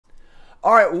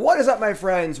All right, what is up, my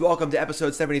friends? Welcome to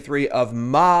episode 73 of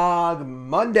Mogg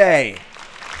Monday.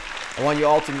 I want you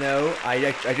all to know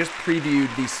I just previewed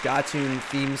the Skytoon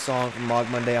theme song from Mogg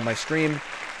Monday on my stream.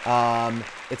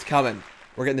 It's coming.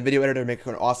 We're getting the video editor to make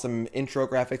an awesome intro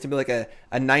graphic. It's going to be like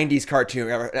a 90s cartoon.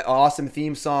 We have an awesome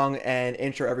theme song and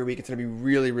intro every week. It's going to be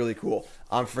really, really cool.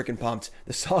 I'm freaking pumped.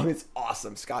 The song is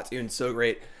awesome. Skytoon's so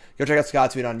great. Go check out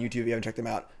Skytoon on YouTube if you haven't checked them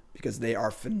out, because they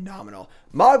are phenomenal.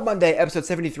 Mogg Monday, episode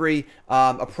 73,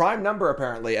 a prime number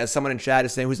apparently, as someone in chat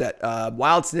is saying. Who's that?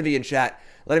 Wild Snivy in chat,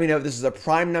 letting me know this is a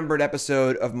prime numbered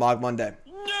episode of Mogg Monday.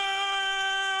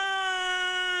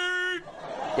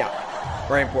 Yeah,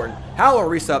 very important. Hello,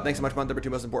 resub. Thanks so much, month number 2,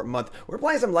 most important month. We're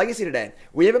playing some Legacy today.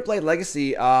 We haven't played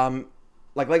Legacy,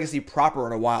 like Legacy proper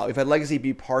in a while. We've had Legacy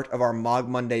be part of our Mogg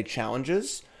Monday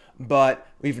challenges, but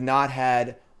we've not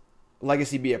had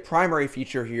Legacy be a primary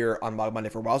feature here on Mogg Monday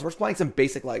for a while. So we're just playing some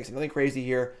basic Legacy, nothing crazy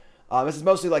here. This is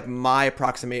mostly like my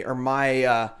approximate, or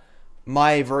my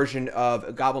version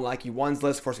of Goblin Lackey 1's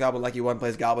list. Of course, Goblin Lackey 1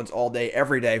 plays goblins all day,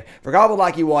 every day. For Goblin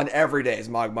Lackey 1, every day is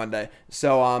Mogg Monday.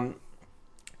 So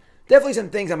definitely some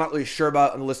things I'm not really sure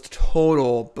about on the list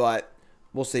total, but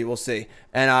we'll see, we'll see.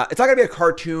 And it's not gonna be a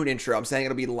cartoon intro. I'm saying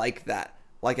it'll be like that,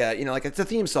 like a, you know, like it's a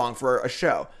theme song for a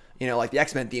show. You know, like the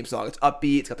X-Men theme song. It's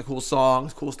upbeat. It's got the cool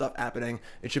songs, cool stuff happening.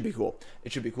 It should be cool.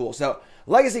 It should be cool. So,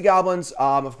 Legacy Goblins,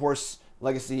 of course,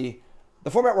 Legacy, the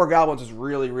format where Goblins is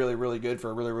really, really, really good for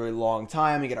a really, really long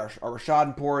time. You get our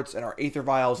Rishadan Ports and our Aether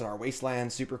Vials and our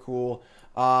Wasteland. Super cool.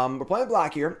 We're playing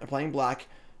black here. We're playing black.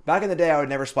 Back in the day, I would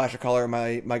never splash a color in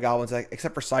my Goblins,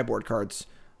 except for sideboard cards.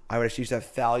 I used to have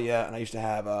Thalia, and I used to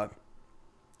have,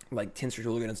 like, Tinster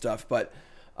Hooligan and stuff. But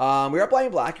we are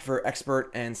playing black for Expert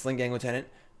and Sling-Gang Lieutenant.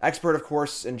 Expert, of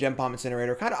course, and Gempalm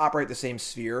Incinerator kind of operate the same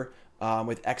sphere,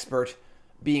 with Expert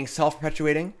being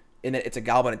self-perpetuating in that it's a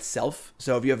goblin itself.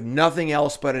 So if you have nothing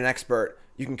else but an Expert,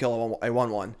 you can kill a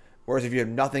 1/1. Whereas if you have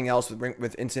nothing else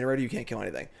with Incinerator, you can't kill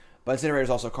anything. But Incinerator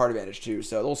is also card advantage too,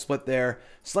 so a little split there.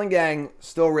 Sling-Gang,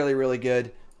 still really, really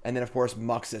good. And then, of course,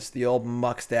 Muxus, the old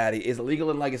Mux Daddy, is illegal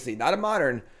in Legacy. Not in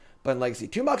Modern, but in Legacy.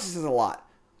 2 Muxus is a lot.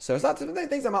 So it's not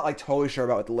things I'm not like totally sure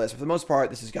about with the list. For the most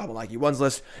part, this is Goblin Lackey 1's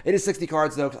list. It is 60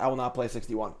 cards though, because I will not play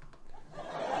 61.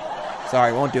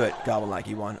 Sorry, won't do it. Goblin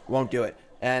Lackey 1 won't do it.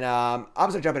 And I'm just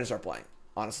gonna jump in and start playing.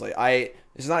 Honestly,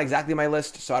 this is not exactly my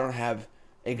list, so I don't have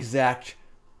exact,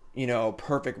 you know,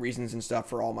 perfect reasons and stuff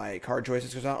for all my card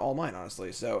choices, because not all mine,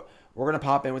 honestly. So we're gonna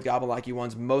pop in with Goblin Lackey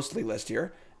 1's mostly list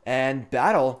here and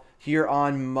battle here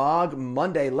on Mogg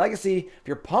Monday Legacy. If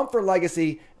you're pumped for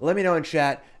Legacy, let me know in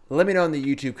chat. Let me know in the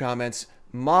YouTube comments.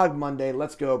 Mogg Monday,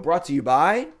 let's go. Brought to you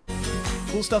by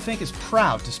Cool Stuff Inc. is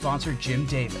proud to sponsor Jim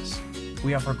Davis.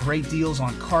 We offer great deals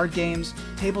on card games,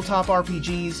 tabletop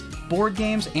RPGs, board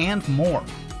games, and more.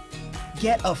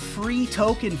 Get a free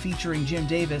token featuring Jim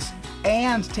Davis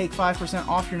and take 5%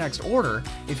 off your next order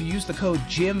if you use the code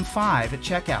JIM5 at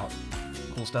checkout.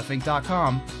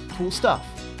 CoolStuffInc.com. Cool stuff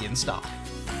in stock.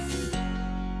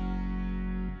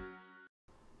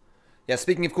 Yeah,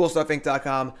 speaking of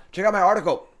CoolStuffInc.com, check out my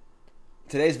article.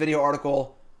 Today's video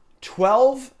article,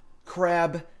 12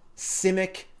 Crab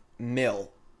Simic Mill.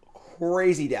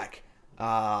 Crazy deck.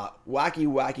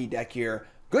 Wacky deck here.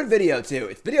 Good video, too.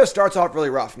 Its video starts off really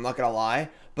rough, I'm not going to lie,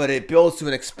 but it builds to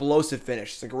an explosive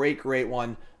finish. It's a great, great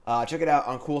one. Check it out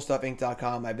on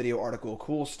CoolStuffInc.com, my video article,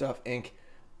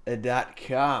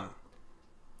 CoolStuffInc.com.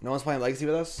 No one's playing Legacy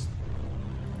with us?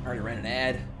 I already ran an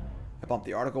ad. I bumped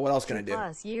the article. What else can I do?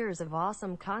 2+ years of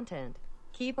awesome content.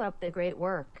 Keep up the great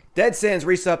work. Dead Sins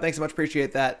resub. Thanks so much.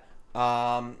 Appreciate that.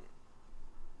 Yeah,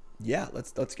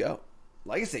 let's go.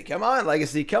 Legacy, come on,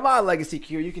 Legacy. Come on, Legacy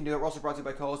Q. You can do it. We're also brought to you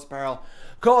by Colas Apparel.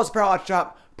 Colas Apparel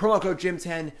shop. Promo code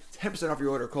JIM10. 10% off your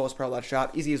order. Colas Apparel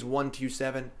shop. Easy as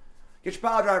 127. Get your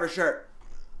Piledriver shirt.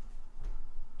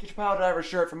 Get your Piledriver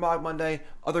shirt from Mogg Monday.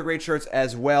 Other great shirts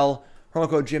as well. Promo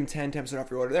code JIM10. 10% off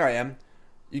your order. There I am.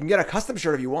 You can get a custom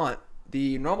shirt if you want.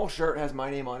 The normal shirt has my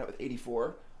name on it with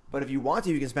 84, but if you want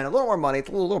to, you can spend a little more money. It's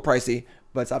a little pricey,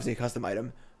 but it's obviously a custom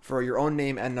item for your own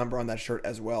name and number on that shirt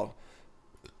as well.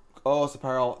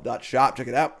 ColasApparel.shop. Check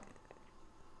it out.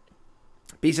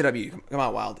 BCW. Come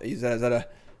on, Wild. Is that a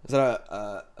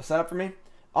setup for me?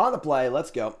 On the play.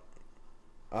 Let's go.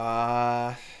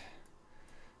 Not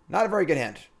a very good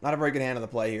hand. Not a very good hand on the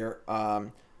play here.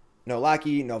 No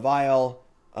Lackey, no Vial.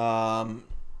 Yeah,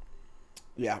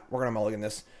 we're going to mulligan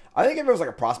this. I think if it was like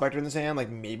a Prospector in this hand, like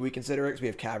maybe we consider it because we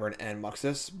have Cavern and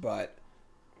Muxus, but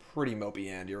pretty mopey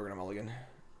hand here. We're going to mulligan.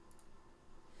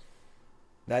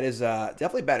 That is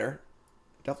definitely better.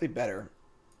 Definitely better.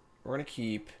 We're going to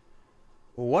keep...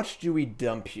 What do we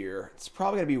dump here? It's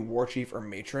probably going to be Warchief or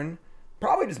Matron.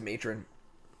 Probably just Matron.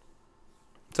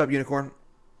 What's up, Unicorn?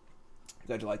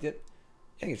 Glad you liked it.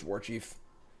 I think it's Warchief.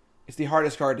 It's the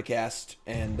hardest card to cast,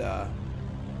 and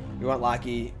we want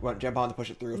Lackey, we want Gempalm to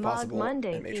push it through if Mogg possible.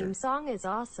 Monday theme song is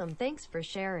awesome. Thanks for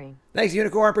sharing. Thanks,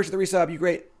 Unicorn. Appreciate the resub. You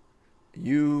great.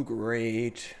 You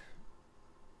great.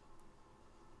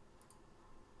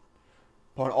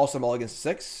 Opponent also mulligans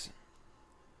 6.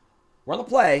 We're on the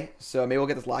play, so maybe we'll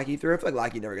get this Lackey through. I feel like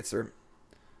Lackey never gets through.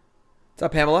 What's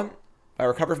up, Pamela? If I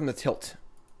recover from the tilt,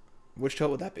 which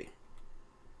tilt would that be?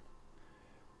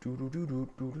 They're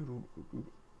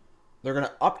going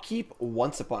to upkeep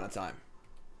Once Upon a Time.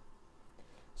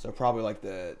 So probably like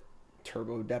the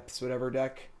Turbo Depths whatever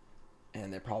deck.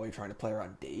 And they're probably trying to play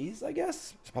around Daze, I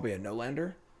guess. It's probably a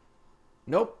no-lander.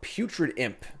 Nope, Putrid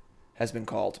Imp has been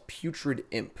called. Putrid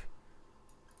Imp.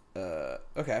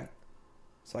 Okay.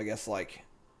 So I guess like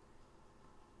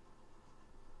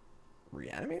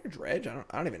Reanimator Dredge? I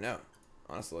don't even know.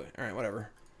 Honestly. Alright,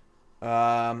 whatever.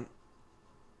 We're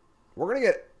gonna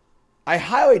get, I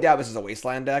highly doubt this is a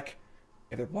Wasteland deck.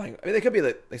 If they're playing, I mean, they could be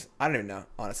like, I don't even know,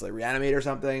 honestly. Reanimate or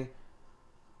something.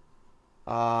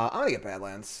 I'm gonna get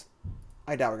Badlands.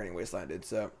 I doubt we're getting Wastelanded,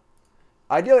 so.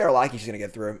 Ideally, our Lackey's gonna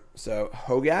get through. So,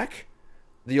 Hogak.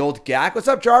 The old Gak. What's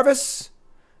up, Jarvis?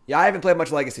 Yeah, I haven't played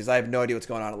much Legacies. I have no idea what's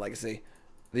going on in Legacy.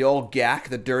 The old Gak,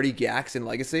 the dirty Gaks in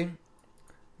Legacy.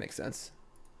 Makes sense.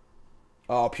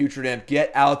 Oh, Putrid Imp,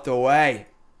 get out the way.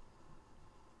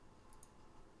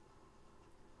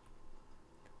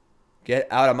 Get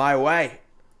out of my way.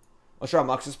 Let's try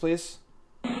Muxus, please.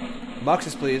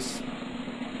 Muxus, please.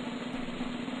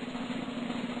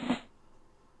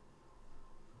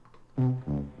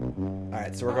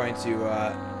 Alright, so we're going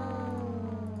to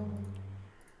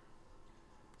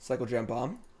cycle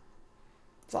Gempalm.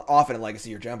 It's not often in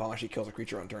Legacy your Gempalm actually kills a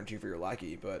creature on turn 2 for your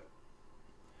Lackey, but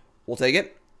we'll take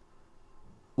it.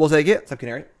 We'll take it. What's up,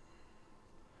 Canary?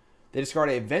 They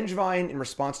discard a Vengevine in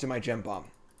response to my Gempalm.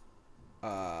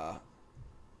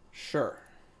 Sure.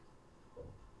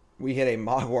 We hit a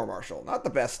Mogg War Marshal. Not the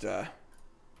best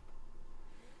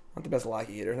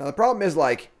Lackey hitter. Now the problem is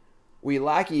like we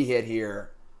Lackey hit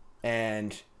here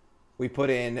and we put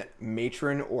in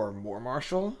Matron or War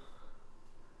Marshal.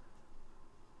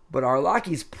 But our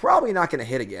Lackey's probably not going to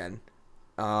hit again.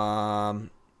 So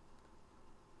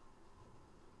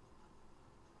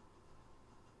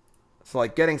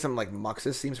like getting something like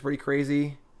Muxus seems pretty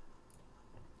crazy.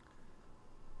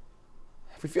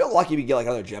 If we feel lucky, we get like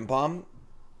another Gempalm.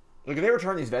 Like if they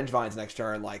return these Vengevines next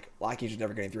turn, like Lackey's just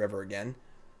never getting through ever again.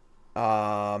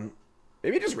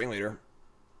 Maybe just Ringleader.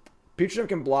 Putrid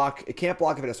can block. It can't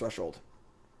block if it has Threshold.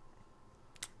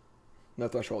 No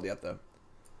Threshold yet though.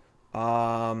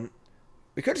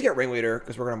 We could just get Ringleader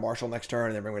because we're gonna Marshal next turn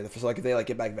and then Ringleader. So like if they like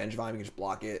get back Vengevine, we can just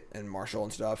block it and Marshal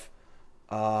and stuff.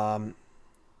 Once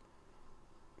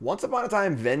Upon a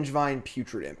Time, Vengevine,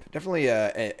 Putrid Imp. Definitely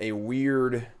a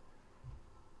weird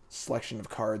selection of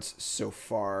cards so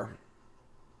far.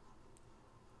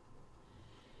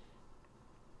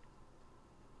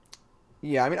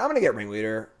 Yeah, I mean, I'm going to get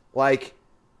Ringleader. Like,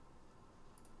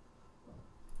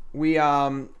 we,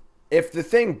 if the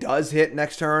thing does hit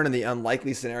next turn in the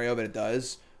unlikely scenario that it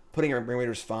does, putting a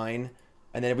Ringleader is fine.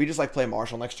 And then if we just, like, play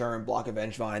Marshal next turn, block a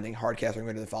Vengevine, then hardcast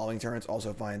Ringleader the following turn, it's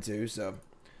also fine, too. So,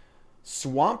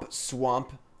 Swamp,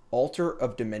 Altar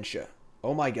of Dementia.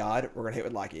 Oh my god, we're going to hit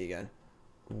with Lackey again.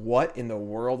 What in the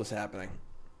world is happening?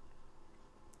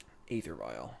 Aether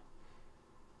Vial.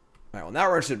 Alright, well now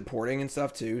we're interested in porting and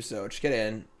stuff too, so just get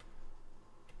in.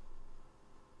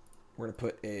 We're going to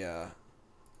put a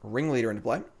Ringleader into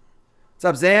play. What's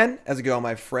up, Zan? How's it going,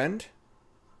 my friend?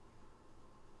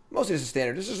 Mostly just a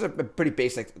standard. This is a pretty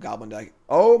basic Goblin deck.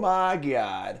 Oh my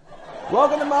god.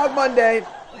 Welcome to Mogg Monday.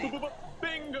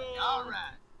 Bingo! Alright.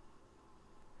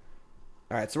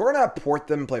 Alright, so we're going to port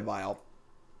them and play Vial.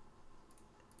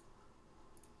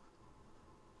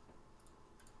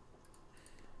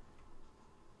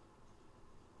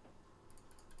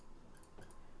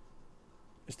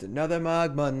 Just another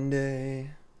Mogg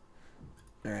Monday.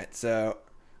 Alright, so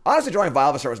honestly drawing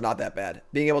Vial Viscera was not that bad.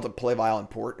 Being able to play Vial and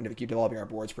port and if we keep developing our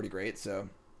board is pretty great, so.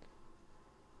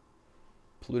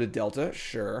 Polluted Delta,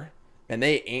 sure. And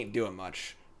they ain't doing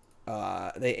much.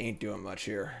 They ain't doing much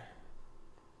here.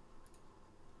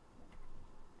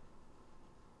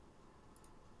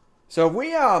 So if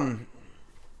we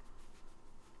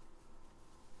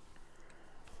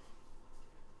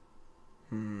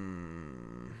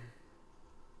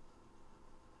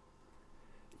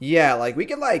yeah, like we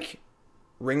could like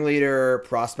Ringleader,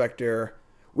 Prospector.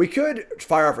 We could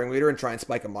fire off Ringleader and try and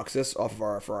spike a Muxus off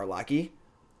of for our Lackey.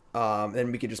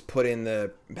 Then we could just put in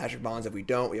the Pashalik Mons. If we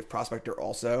don't, we have Prospector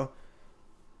also.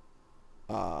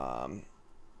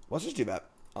 Let's just do that.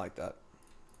 I like that.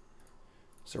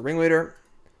 So Ringleader,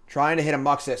 trying to hit a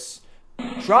Muxus.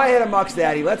 Try hit a Mux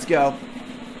Daddy. Let's go.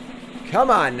 Come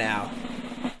on now.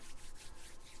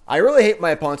 I really hate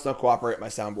my opponents don't cooperate with my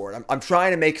soundboard. I'm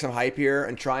trying to make some hype here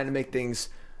and trying to make things,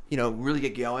 you know, really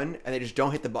get going, and they just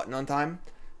don't hit the button on time.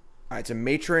 All right, so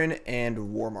Matron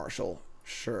and War Marshal.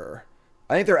 Sure.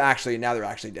 I think they're actually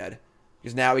dead.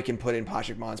 Because now we can put in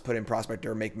Pashalik Mons, put in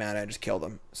Prospector, make mana, and just kill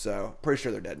them. So, pretty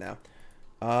sure they're dead now.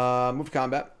 Move to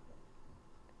combat.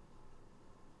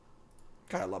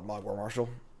 God, I love Mogg War Marshal.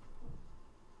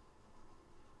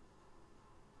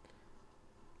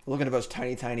 Looking at those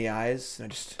tiny, tiny eyes, and I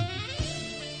just...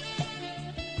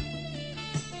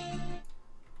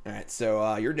 Alright,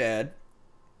 so you're dead.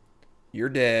 You're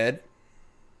dead.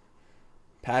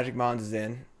 Pashalik Mons is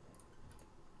in.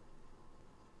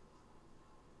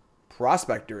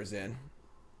 Prospector is in.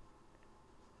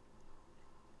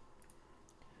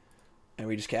 And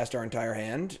we just cast our entire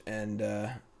hand and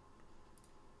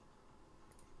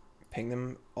ping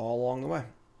them all along the way.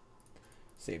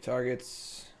 Save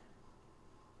targets.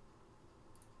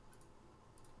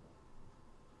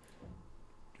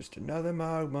 Just another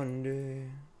Mogg Monday.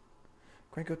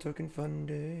 Cranko token fun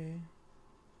day.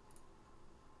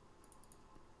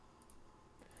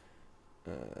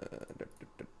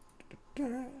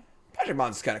 Pashalik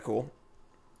Mons is kind of cool.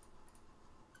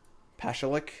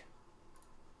 Pashalik.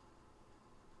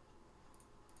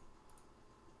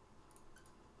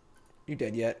 You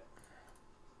dead yet?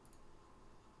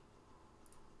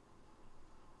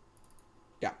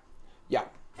 Yeah. Yeah.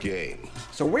 Game.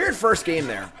 So weird first game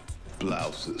there.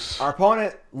 Blouses. Our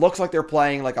opponent looks like they're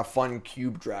playing like a fun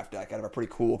cube draft deck out of a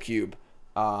pretty cool cube.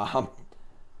 We're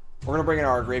going to bring in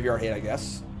our graveyard hate, I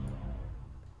guess.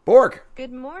 Borg.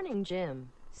 Good morning, Jim.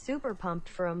 Super pumped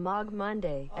for a Mogg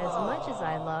Monday. As much as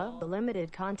I love the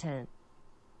limited content,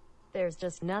 there's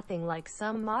just nothing like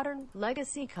some modern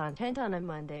legacy content on a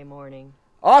Monday morning.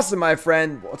 Awesome, my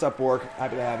friend. What's up, Borg?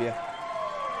 Happy to have you.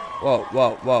 Whoa,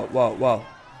 whoa, whoa, whoa, whoa.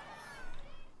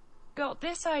 Got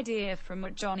this idea from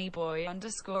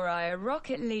 @JohnnyBoy_I, a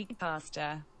Rocket League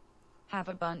caster. Have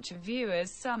a bunch of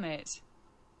viewers summit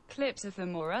clips of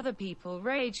them or other people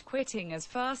rage quitting as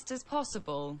fast as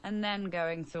possible, and then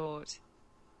going thought.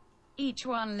 Each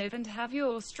one live and have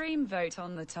your stream vote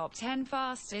on the top 10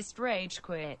 fastest rage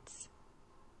quits.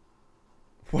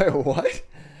 Wait, what?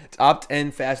 Top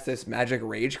 10 fastest magic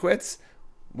rage quits?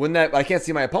 Wouldn't that... I can't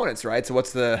see my opponents, right? So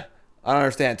what's the... I don't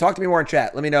understand. Talk to me more in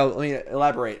chat. Let me know. Let me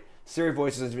elaborate. Siri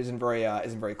voice isn't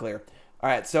very clear. All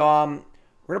right, so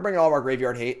we're gonna bring in all of our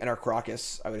graveyard hate and our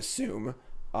Karakas, I would assume.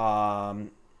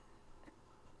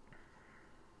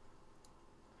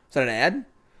 Is that an ad?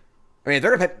 I mean, if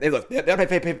they're gonna pay, look, they're gonna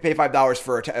pay $5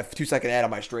 for a 2-second ad on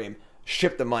my stream.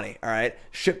 Ship the money, all right?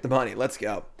 Ship the money. Let's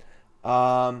go.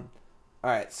 All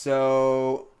right,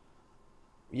 so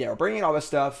yeah, we're bringing in all this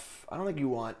stuff. I don't think you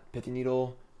want Pithing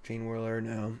Needle, Chainwhirler,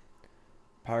 no.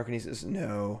 Pyrokinesis,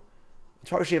 no. Let's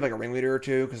probably shave like a Ringleader or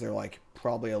two because they're like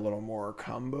probably a little more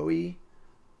combo-y.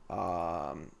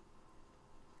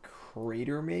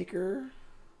 Cratermaker.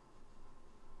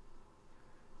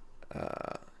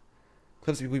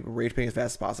 Clips people rage ping as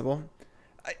fast as possible.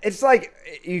 It's like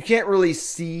you can't really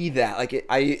see that. Like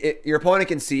your opponent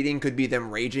conceding could be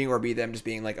them raging or be them just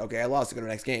being like, okay, I lost to go to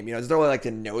the next game. You know, there's no way like to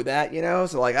know that. You know,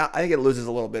 so like I think it loses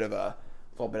a little bit of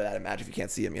that match if you can't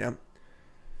see him. You know,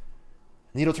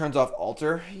 Needle turns off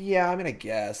altar. Yeah, I mean I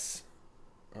guess.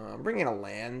 Bringing in a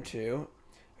land too.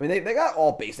 I mean they got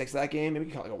all basics of that game. Maybe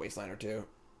we can call it like a Wasteland or two.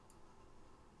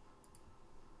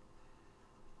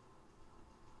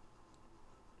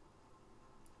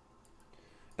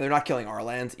 And they're not killing our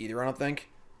lands either, I don't think.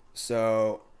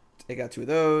 So, take out 2 of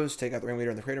those. Take out the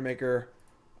Ringleader and the Cratermaker.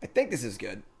 I think this is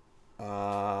good.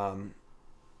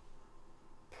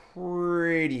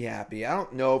 Pretty happy. I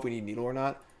don't know if we need Needle or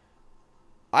not.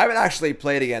 I haven't actually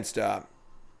played against Hogak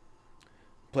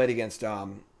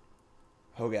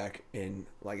in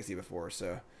Legacy before,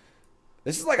 so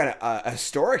this is like a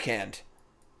historic hand.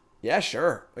 Yeah,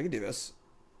 sure. We can do this.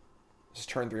 Just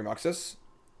turn 3 Muxus.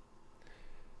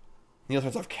 Needle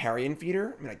turns off Carrion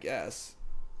Feeder? I mean, I guess.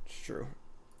 It's true.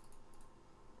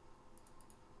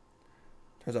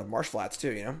 Turns off Marsh Flats,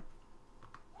 too, you know?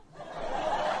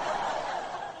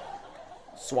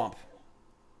 Swamp.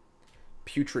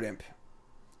 Putrid Imp.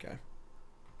 Okay.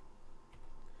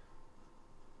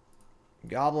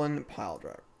 Goblin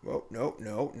Piledriver. Whoa,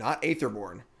 no. Not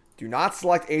Aetherborn. Do not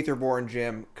select Aetherborn,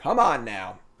 Jim. Come on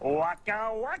now.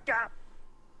 Waka waka.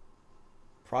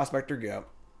 Prospector, go.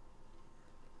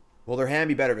 Will their hand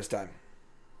be better this time?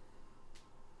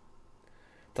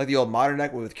 It's like the old modern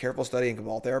deck with careful study and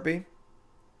cabal therapy.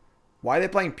 Why are they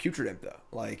playing Putrid Imp, though?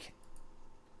 Like,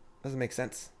 doesn't make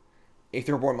sense.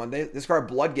 Aether Vial Monday. This card,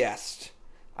 Bloodghast.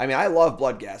 I mean, I love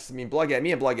Bloodghast. I mean,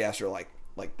 me and Bloodghast are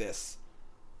like this.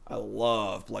 I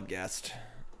love Bloodghast.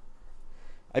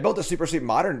 I built a super sweet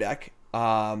modern deck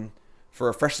for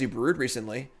a Freshly Brewed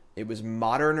recently. It was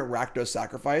Modern Rakdos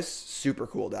Sacrifice. Super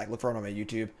cool deck. Look for it on my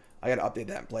YouTube. I got to update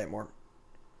that and play it more.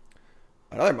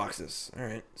 Another Muxus. All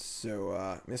right.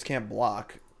 So, this can't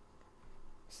block.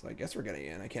 So, I guess we're getting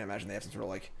in. I can't imagine they have some sort of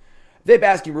like... If they have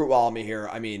Basking Root Wall on me here,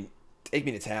 I mean, take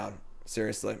me to town.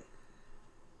 Seriously.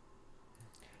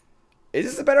 Is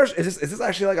this a better... Is this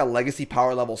actually like a legacy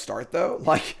power level start, though?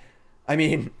 Like, I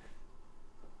mean...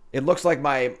 It looks like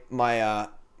my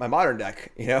modern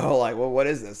deck, you know? Like, well, what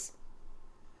is this?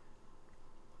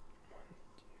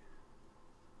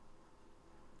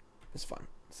 It's fun.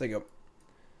 So you go.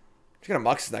 Just gonna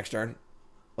Muxus next turn.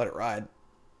 Let it ride.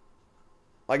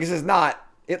 Like, this is not...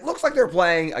 It looks like they're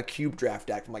playing a cube draft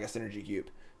deck from like a Synergy cube.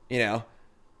 You know?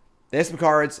 They have some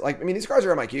cards. Like, I mean, these cards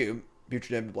are on my cube.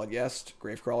 Putrid Imp, Bloodghast,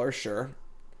 Gravecrawler, sure.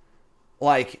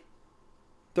 Like,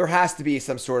 there has to be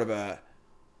some sort of a...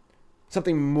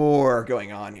 Something more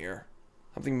going on here.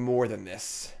 Something more than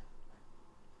this.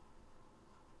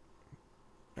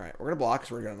 Alright, we're going to block,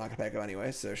 so we're going to knock it back up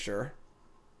anyway, so sure.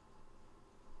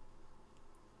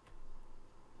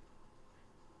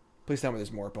 Please tell me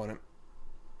there's more opponent.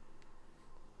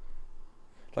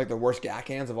 Like the worst Gak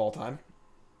hands of all time.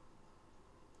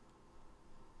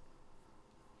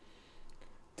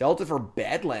 Delta for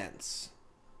Badlands.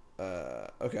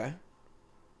 Okay.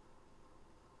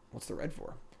 What's the red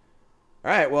for?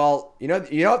 All right, well, you know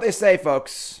what they say,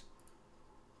 folks.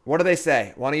 What do they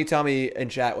say? Why don't you tell me in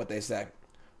chat what they say?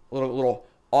 A little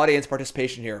audience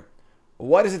participation here.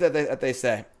 What is it that they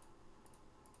say?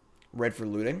 Red for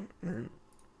looting? Mm-hmm.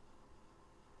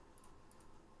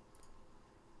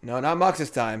 No, not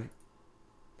Muxus time.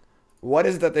 What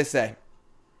is it that they say?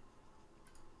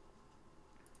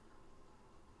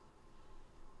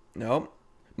 No.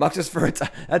 Muxus for a time.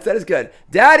 That is good.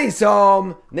 Daddy's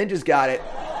home. Ninja's got it.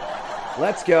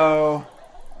 Let's go.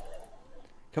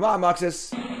 Come on,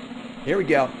 Muxus. Here we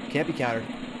go. Can't be countered.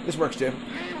 This works too.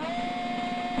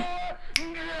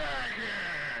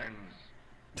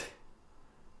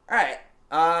 Alright.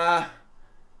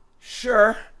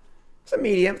 Sure. It's a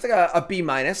medium. It's like a B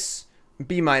minus.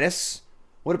 B minus.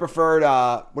 Would have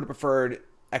preferred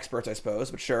experts, I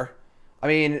suppose, but sure. I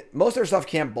mean, most of their stuff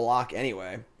can't block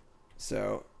anyway.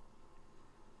 So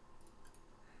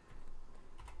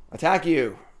attack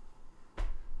you.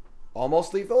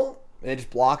 Almost lethal. And they just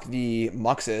block the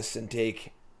Muxus and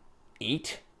take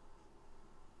 8.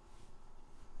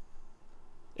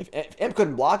 If Imp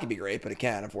couldn't block, it'd be great, but it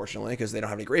can't, unfortunately, because they don't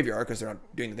have any graveyard, because they're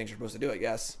not doing the things they're supposed to do, I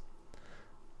guess.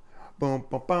 Boom,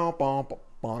 boom, boom, boom, boom,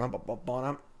 boom, boom,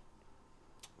 boom.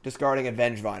 Discarding a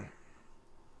Vengevine.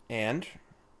 And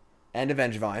a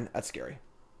Vengevine. That's scary.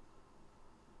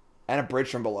 And a Bridge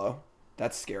from Below.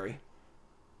 That's scary.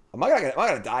 Am I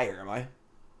gonna die here, am I?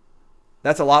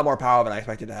 That's a lot more power than I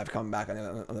expected to have coming back on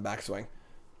the backswing.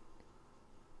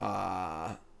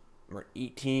 We're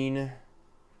 18.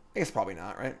 I guess probably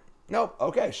not, right? Nope.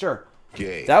 Okay, sure.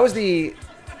 Game. That was the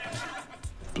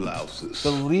Blouses.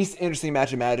 least interesting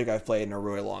match of Magic I've played in a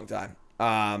really long time.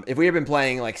 If we had been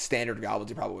playing like standard Goblins,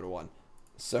 we probably would have won.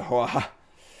 So,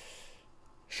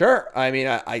 sure. I mean,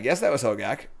 I guess that was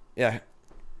Hogak. Yeah.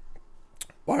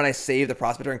 Why don't I save the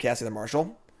Prospector and cast the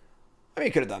Marshal? I mean,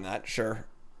 you could have done that. Sure.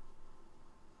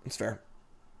 It's fair.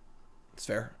 It's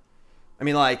fair. I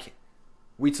mean, like,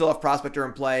 we'd still have Prospector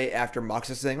in play after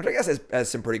Muxus thing, which I guess has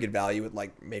some pretty good value with,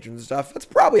 like, Matrons and stuff. That's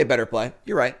probably a better play.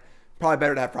 You're right. Probably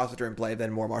better to have Prospector in play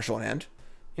than War Marshal in hand.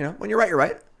 You know, when you're right, you're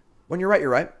right. When you're right,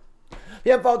 you're right. If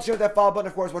you haven't followed the show, hit that follow button.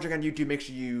 Of course, watching on YouTube, make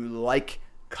sure you like,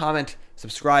 comment,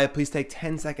 subscribe. Please take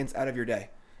 10 seconds out of your day.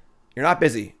 You're not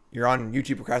busy. You're on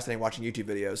YouTube procrastinating, watching YouTube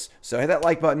videos. So hit that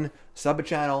like button, sub a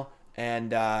channel,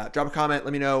 and drop a comment.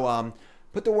 Let me know.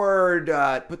 Put the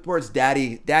words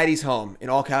 "Daddy's home" in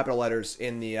all capital letters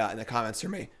in the comments for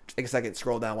me. Just take a second,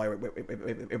 scroll down while we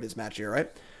wait this match here, right?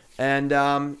 And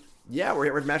yeah, we're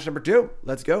here with match number 2.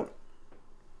 Let's go.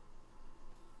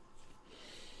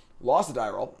 Lost the die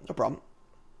roll, no problem.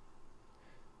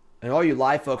 And all you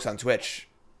live folks on Twitch,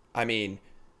 I mean,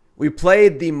 we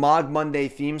played the Mogg Monday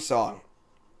theme song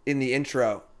in the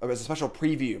intro. It was a special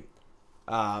preview,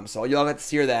 so y'all got to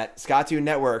hear that. Scott2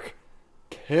 Network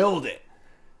killed it.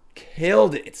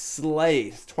 Killed it. It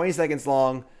slays. 20 seconds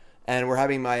long, and we're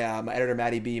having my my editor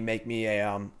Maddie B make me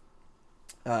a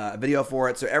video for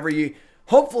it. So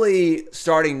hopefully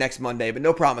starting next Monday, but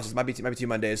no promises. Might be 2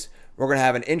 Mondays. We're gonna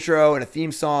have an intro and a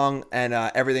theme song and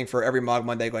everything for every Mogg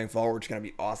Monday going forward, which is gonna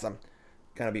be awesome.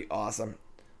 Gonna be awesome.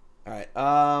 All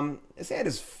right. This hand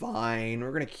is fine.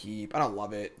 We're gonna keep. I don't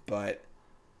love it, but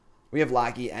we have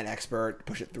Lackey and Expert to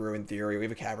push it through in theory. We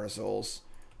have a Cavern of Souls.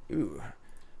 Ooh,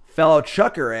 fellow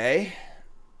Chucker, eh?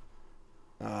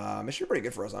 This should be pretty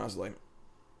good for us, honestly.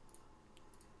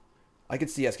 I could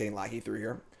see us getting Lackey through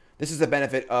here. This is the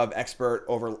benefit of Expert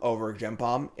over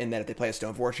Gempalm, in that if they play a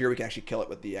Stoneforge here, we can actually kill it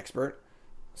with the Expert.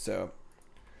 So,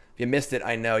 if you missed it,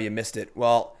 I know you missed it.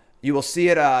 Well, you will see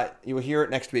it. You will hear it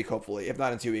next week, hopefully. If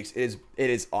not in 2 weeks, it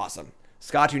is awesome.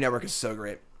 Scotch Network is so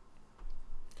great.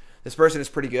 This person is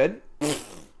pretty good.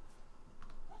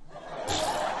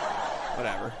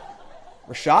 Whatever.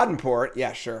 Rishadan Port,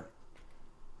 yeah, sure.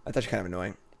 That's actually kind of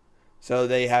annoying. So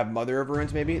they have Mother of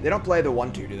Ruins, maybe. They don't play the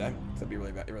 1/2, do they? That'd be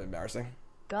really embarrassing.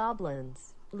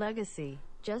 Goblins. Legacy.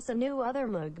 Just a new other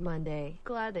Mogg Monday.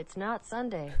 Glad it's not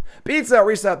Sunday. Pizza,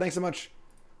 reset. Thanks so much.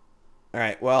 All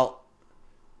right, well,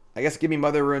 I guess give me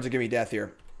Mother of Ruins or give me Death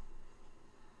here.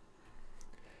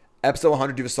 Episode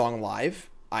 100, do a song live.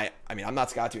 I mean, I'm not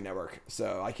Scott2 Network,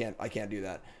 so I can't do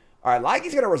that. All right,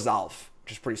 Lackey's gonna resolve,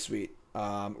 which is pretty sweet.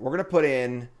 We're gonna put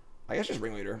in, I guess, just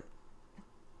Ringleader.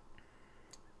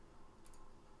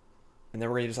 And then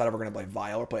we're going to decide if we're going to play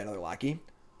Vial or play another Lackey.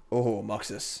 Oh,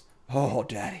 Muxus. Oh,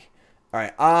 daddy. All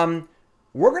right.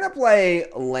 We're going to play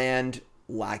Land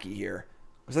Lackey here,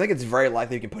 because I think it's very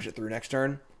likely we can push it through next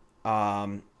turn.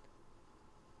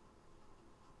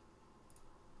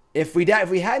 If we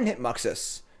hadn't hit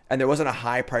Muxus and there wasn't a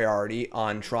high priority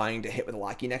on trying to hit with a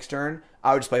Lackey next turn,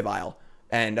 I would just play Vial.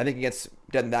 And I think against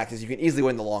Dead and Daxes, you can easily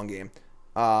win the long game.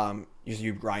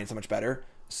 You grind so much better.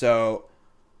 So...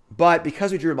 But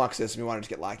because we drew Muxus and we wanted to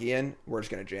get Lackey in, we're just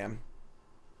going to jam.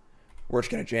 We're just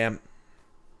going to jam.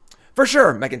 For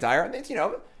sure, McIntyre. And it's, you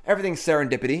know, everything's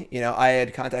serendipity. You know, I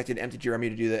had contacted Empty Jeremy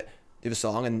to do the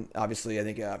song, and obviously I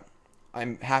think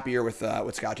I'm happier with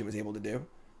what Scott2 was able to do.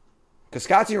 Because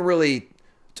Scott2 really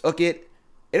took it.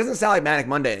 It doesn't sound like Manic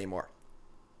Monday anymore.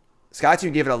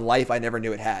 Scott2 gave it a life I never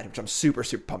knew it had, which I'm super,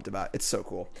 super pumped about. It's so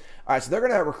cool. All right, so they're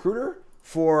going to have Recruiter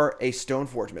for a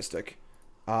Stoneforge Mystic.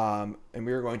 And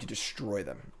we are going to destroy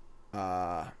them.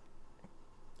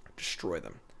 Destroy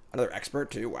them. Another Expert,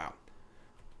 too. Wow.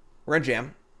 We're going to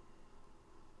jam.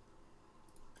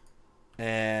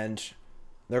 And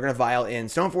they're going to Vial in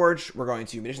Stoneforge. We're going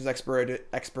to Munitions Expert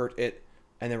it.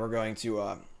 And then we're going to...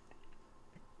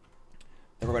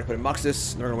 then we're going to put in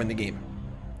Muxus. And we're going to win the game.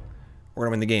 We're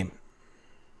going to win the game.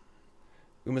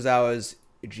 Umazawa's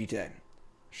Ijite.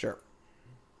 Sure.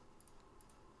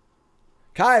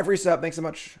 Kai, free sub. Thanks so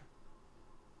much.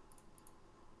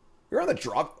 You're on the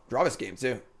draw this game,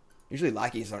 too. Usually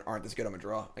Lackeys aren't this good on a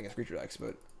draw against creature decks,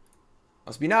 but...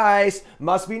 Must be nice.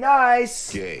 Must be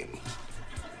nice. Game.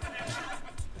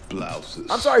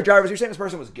 Blouses. I'm sorry, Jarvis. You're saying this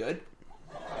person was good?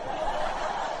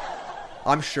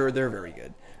 I'm sure they're very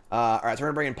good. All right, so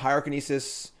we're going to bring in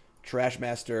Pyrokinesis,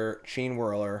 Trashmaster,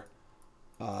 Chainwhirler,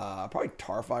 probably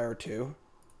Tarfire, too.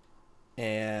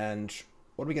 And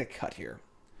what are we going to cut here?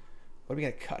 What are we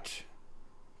going to cut?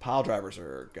 Piledrivers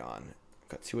are gone.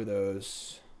 Cut 2 of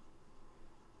those.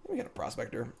 We got a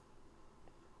Prospector.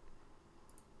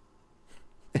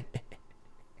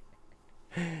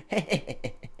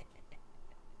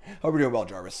 Hope we're doing well,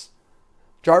 Jarvis.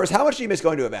 Jarvis, how much do you miss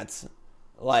going to events?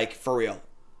 Like, for real.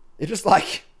 It's just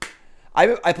like...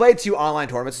 I played 2 online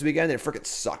tournaments this weekend, and it freaking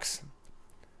sucks.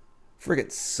 Freaking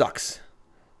sucks.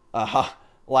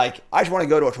 Like, I just want to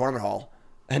go to a tournament hall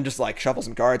and just, like, shuffle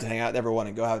some cards and hang out with everyone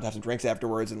and go have some drinks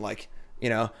afterwards and, like, you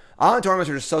know. Online tournaments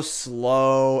are just so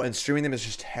slow, and streaming them is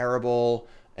just terrible.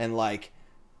 And, like,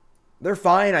 they're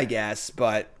fine, I guess,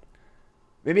 but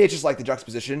maybe it's just, like, the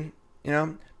juxtaposition, you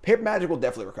know. Paper Magic will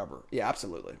definitely recover. Yeah,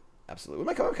 absolutely. Absolutely.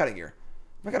 What am I cutting here?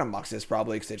 I got a Muxus,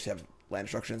 probably, because they just have land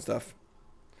destruction and stuff.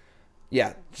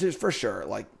 Yeah, just for sure.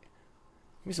 Like,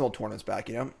 give me some old tournaments back,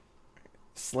 you know.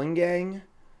 Sling-Gang.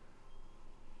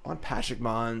 I want Pashalik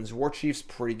Mons. Warchief's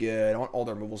pretty good. I want all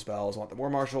their removal spells. I want the War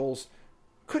Marshals.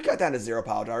 Could cut down to 0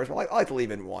 Piledrivers, but I like to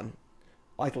leave in 1.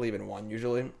 I like to leave in 1,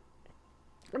 usually. Maybe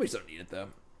we just don't need it, though.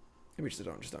 Maybe we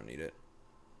just don't need it.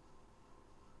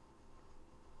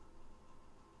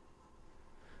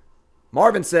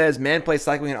 Marvin says, man plays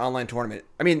cycling in an online tournament.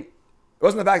 I mean, it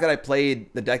wasn't the fact that I played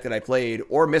the deck that I played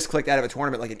or misclicked out of a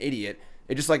tournament like an idiot.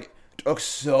 It just, like, took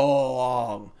so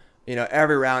long. You know,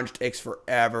 every round takes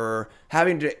forever.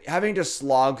 Having to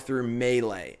slog through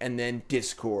Melee and then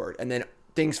Discord and then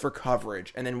things for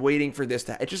coverage and then waiting for this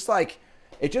to... It's just, like...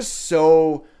 It's just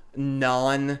so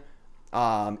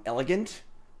elegant,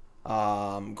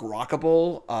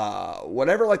 grokkable,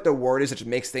 whatever, like, the word is that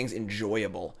makes things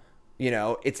enjoyable. You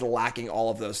know, it's lacking all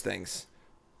of those things.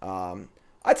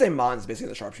 I'd say Mons is basically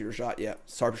the sharpshooter shot. Yeah,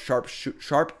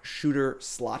 sharpshooter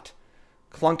slot.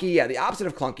 Clunky, yeah, the opposite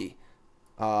of clunky.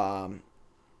 Yeah,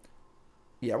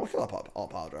 we'll kill all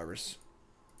Piledrivers.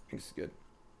 I think it's good.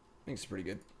 I think it's pretty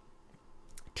good.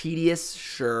 Tedious,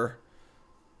 sure.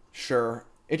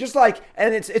 It's just like,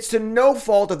 and it's to no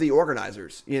fault of the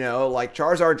organizers, you know, like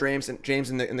Charizard, James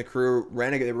and the crew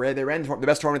ran the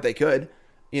best tournament they could,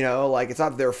 you know, like it's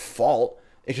not their fault.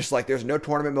 It's just like there's no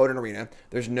tournament mode in Arena.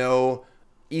 There's no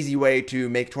easy way to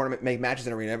make matches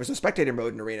in Arena. There's no spectator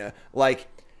mode in Arena. Like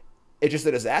it's just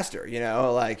a disaster, you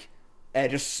know, like and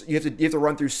just you have to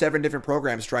run through 7 different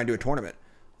programs to try and do a tournament.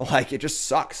 Like it just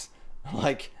sucks.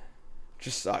 Like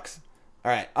just sucks.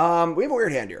 All right, we have a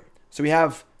weird hand here. So we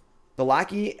have the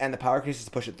Lackey and the Pyrokinesis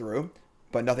to push it through,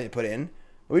 but nothing to put in.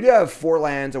 But we do have 4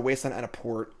 lands, a Wasteland, and a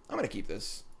Port. I'm going to keep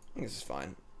this. I think this is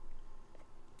fine.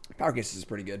 Pyrokinesis is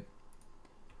pretty good.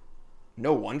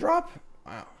 No 1-drop?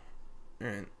 Wow. All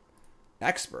right.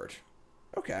 Expert.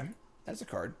 Okay. That's a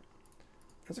card.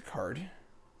 That's a card.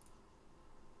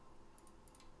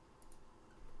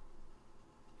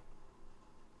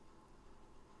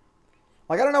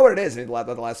 Like, I don't know what it is in the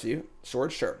last few.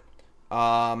 Swords? Sure.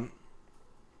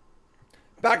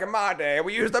 Back in my day,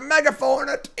 we used a megaphone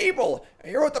and a table,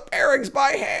 and you wrote the pairings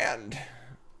by hand.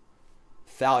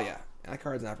 Thalia. And that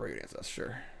card's not very good against us,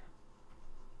 sure.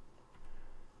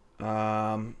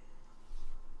 I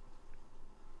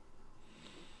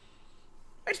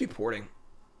just be porting.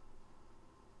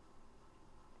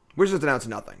 Wizards announce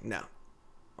nothing. No.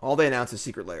 All they announce is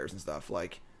secret layers and stuff.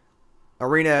 Like,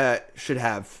 Arena should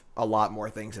have a lot more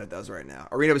things than it does right now.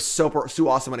 Arena was so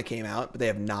awesome when it came out, but they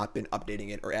have not been updating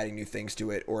it or adding new things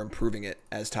to it or improving it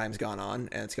as time's gone on,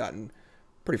 and it's gotten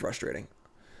pretty frustrating.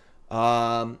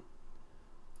 I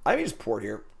may just port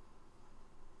here.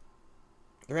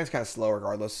 The rank's kind of slow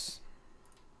regardless.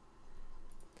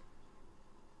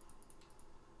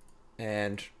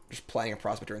 And just playing a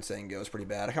Prospector and saying go is pretty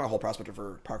bad. I kind of hold Prospector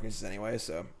for Pyrokinesis anyway,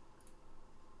 so...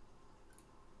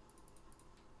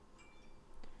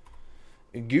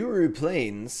 Guru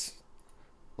Plains,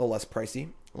 a little less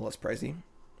pricey.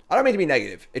 I don't mean to be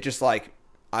negative. It's just like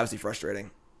obviously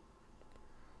frustrating.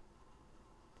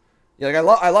 Yeah, like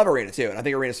I love Arena too, and I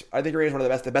think Arena's one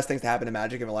of the best things to happen to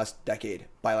Magic in the last decade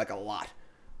by like a lot.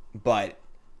 But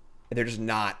they're just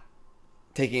not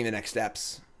taking the next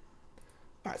steps.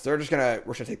 All right, so we're just gonna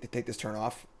take this turn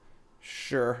off.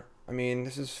 Sure. I mean,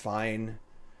 this is fine.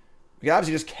 We can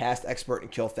obviously just cast Expert and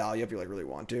kill Thalia if you like really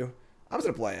want to. I'm just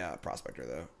going to play Prospector,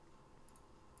 though.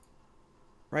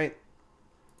 Right?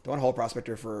 Don't want to hold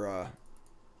Prospector for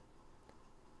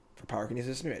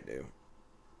Pyrokinesis? Maybe I do.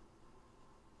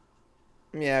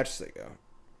 Yeah, just let it go.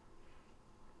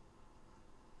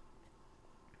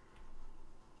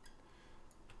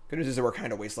 Good news is that we're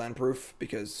kind of Wasteland proof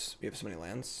because we have so many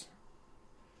lands.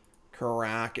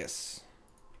 Karakas.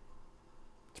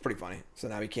 It's pretty funny. So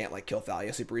now we can't like kill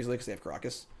Thalia super easily because they have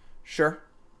Karakas. Sure.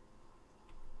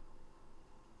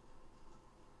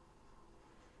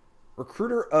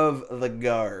 Recruiter of the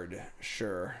Guard.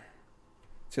 Sure.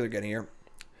 See what they're getting here.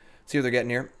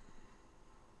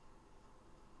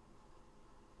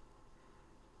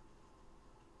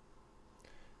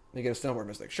 They get a Stoneboard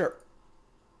Mystic. Sure.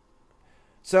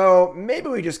 So maybe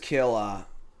we just kill...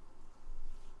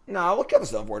 No, we'll kill the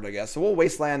Stoneforge, I guess. So we'll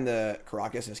Wasteland the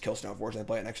Karakas and just kill Stoneforge and then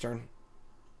play it next turn.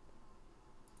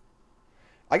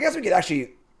 I guess we could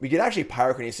actually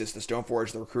Pyrokinesis the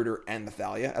Stoneforge, the Recruiter, and the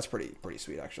Thalia. That's pretty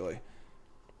sweet, actually.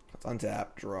 Let's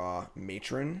untap, draw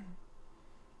Matron.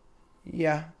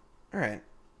 Yeah. Alright.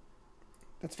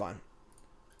 That's fine.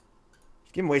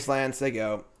 Just give them Wastelands, they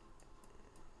go.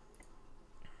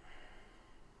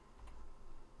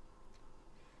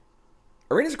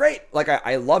 Arena's great. Like,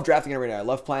 I love drafting in Arena. I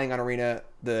love playing on Arena.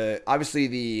 Obviously,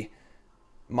 the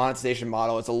monetization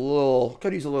model,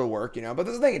 could use a little work, you know. But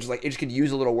this is the thing, it just could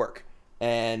use a little work.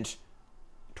 And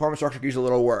Tournament Structure could use a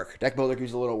little work. Deck Builder could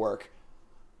use a little work.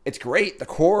 It's great. The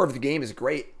core of the game is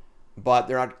great. But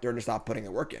they're just not putting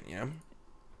the work in, you know.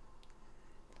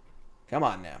 Come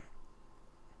on now.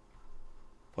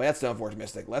 Play that Stoneforge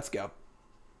Mystic. Let's go.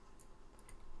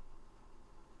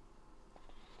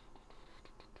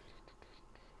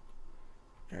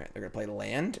 Alright, they're going to play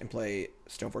land and play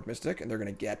Stoneforge Mystic, and they're going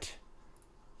to get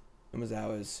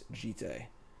Umezawa's Jite.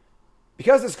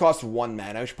 Because this costs 1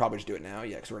 mana, we should probably just do it now.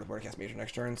 Yeah, because we're going to cast Major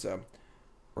next turn, so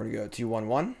we're going to go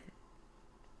 2/1/1.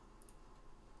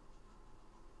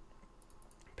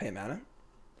 Pay mana.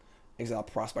 Exile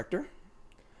Prospector.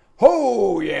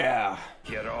 Oh, yeah!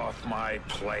 Get off my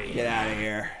plane. Get out of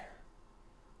here.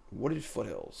 Wooded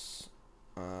Foothills.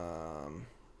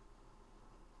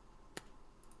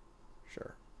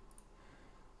 Sure.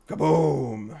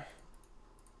 Kaboom!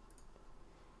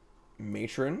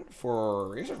 Matron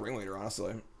for, I guess it's Ringleader,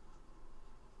 honestly.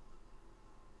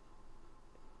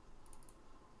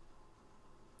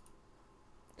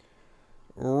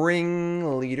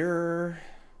 Ringleader.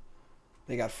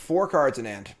 They got 4 cards in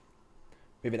hand.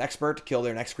 We have an expert to kill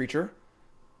their next creature.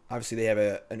 Obviously, they have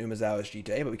an Umezawa's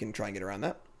GTA, but we can try and get around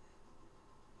that.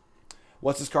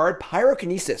 What's this card?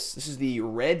 Pyrokinesis. This is the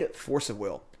red Force of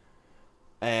Will.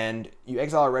 And you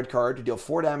exile a red card to deal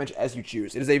 4 damage as you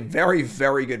choose. It is a very,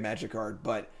 very good Magic card,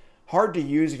 but hard to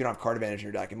use if you don't have card advantage in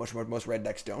your deck, and most red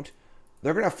decks don't.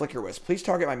 They're going to have Flicker Wisp. Please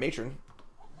target my Matron.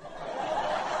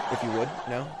 If you would.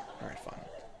 No? Alright, fine.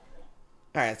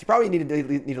 Alright, so you probably need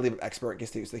to leave an expert in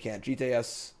case they can't.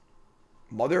 GTS.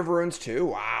 Mother of Runes too?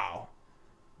 Wow.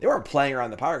 They weren't playing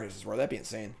around the Pyrokinesis, were they? That'd be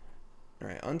insane.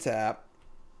 Alright, untap.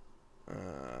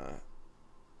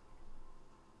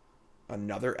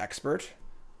 Another expert?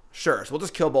 Sure, so we'll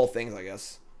just kill both things, I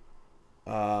guess.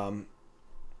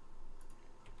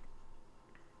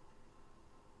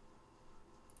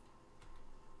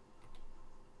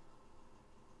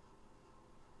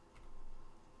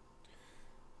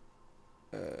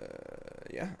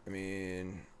 Yeah, I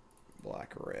mean,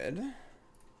 black, red.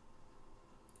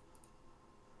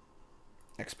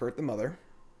 Expert the mother.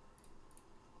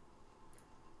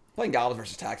 Playing goblins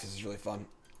versus taxes is really fun.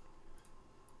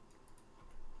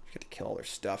 You get to kill all their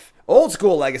stuff. Old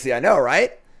school Legacy, I know,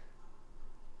 right?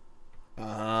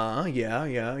 Yeah. What are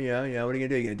you gonna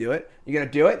do? You gonna do it? You gonna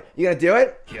do it? You gonna do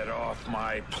it? Get off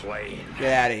my plane.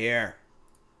 Get out of here.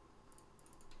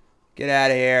 Get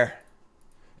out of here.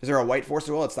 Is there a white Force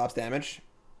of Will that stops damage?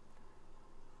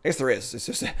 I guess there is. It's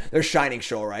just there's Shining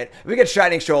Shoal, right? If we get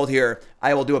Shining Shoal here,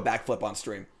 I will do a backflip on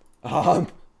stream. Because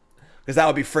that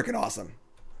would be freaking awesome.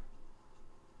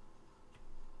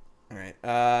 All right.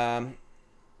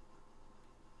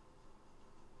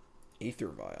 Aether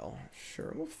Vial.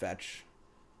 Sure, we'll fetch.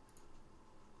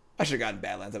 I should have gotten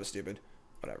Badlands. That was stupid.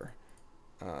 Whatever.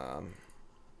 Doesn't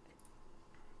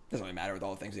really matter with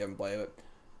all the things you haven't played, but.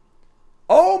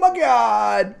 Oh my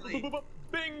god!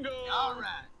 Bingo!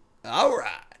 Alright.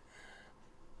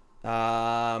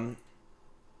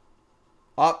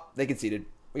 Oh, they conceded.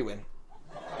 We win.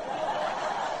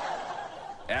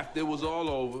 After it was all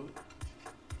over,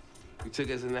 he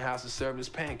took us in the house and served us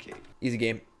pancake. Easy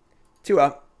game. 2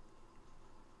 up.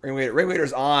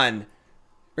 Ringleader's on.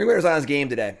 Ringleader's on his game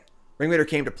today. Ringleader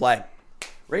came to play.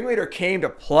 Ringleader came to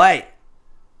play.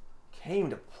 Came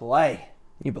to play.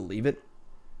 Can you believe it?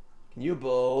 Can you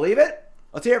believe it?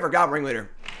 Let's hear it for Goblin Ringleader.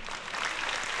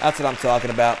 That's what I'm talking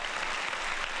about.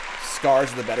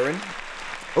 Scars of the Veteran.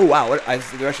 Oh, wow. What,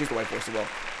 the rest is the white Force of Will.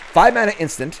 5 mana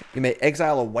instant. You may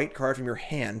exile a white card from your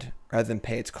hand rather than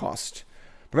pay its cost.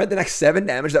 Prevent the next 7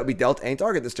 damage that will be dealt to any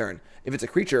target this turn. If it's a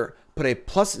creature, put a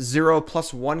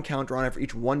 +0/+1 counter on it for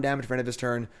each 1 damage for end of this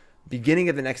turn, beginning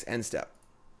of the next end step.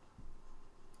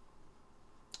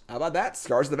 How about that?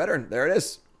 Scars of the Veteran. There it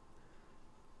is.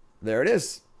 There it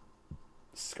is.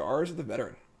 Scars of the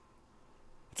Veteran.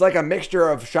 It's like a mixture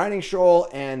of Shining Shoal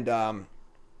and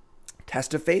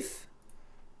Test of Faith.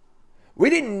 We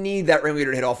didn't need that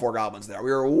Ringleader to hit all 4 goblins there.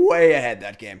 We were way ahead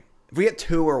that game. If we get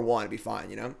 2 or 1, it'd be fine,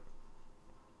 you know?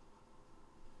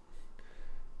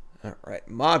 All right.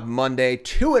 Mogg Monday,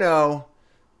 2-0.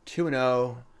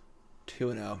 2-0.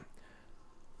 2-0.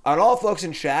 On all folks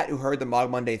in chat who heard the Mogg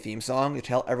Monday theme song, to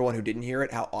tell everyone who didn't hear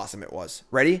it how awesome it was.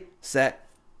 Ready, set,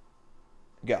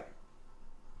 go.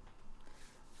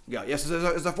 Go. Yes,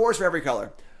 there's a force for every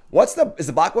color. Is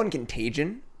the black one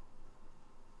Contagion?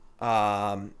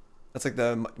 That's like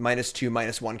the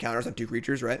 -2/-1 counters on 2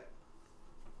 creatures, right?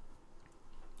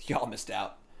 Y'all missed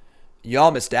out.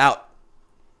 Y'all missed out.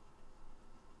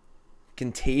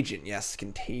 Contagion. Yes,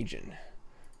 Contagion.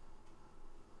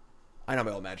 I know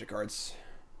my old Magic cards.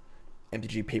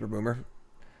 MTG Paper Boomer.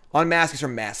 Unmask is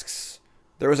from Masks.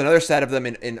 There was another set of them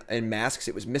in Masks.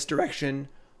 It was Misdirection,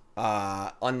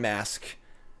 Unmask,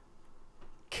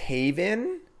 Cave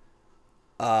In,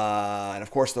 and of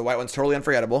course the white one's totally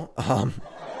unforgettable. I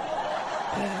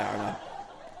don't know.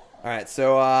 All right,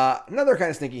 so another kind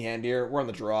of sneaky hand here. We're on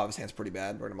the draw. This hand's pretty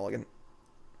bad. We're gonna mulligan.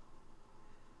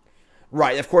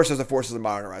 Right, of course there's the Forces of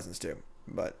Modern Horizons too,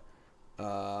 but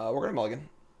we're gonna mulligan.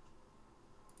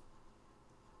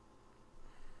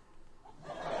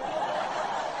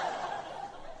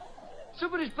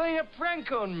 Somebody's playing a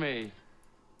prank on me.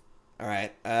 All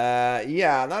right.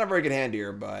 Yeah, not a very good hand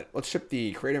here, but let's ship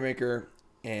the Cratermaker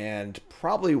and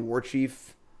probably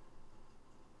Warchief.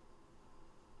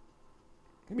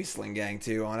 Maybe Sling-Gang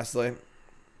too, honestly.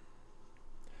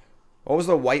 What was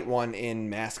the white one in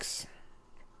Masks?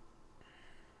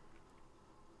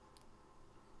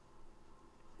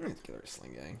 Let's get rid of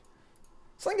Sling-Gang.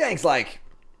 Sling-Gang's like...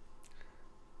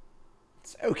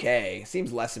 It's okay.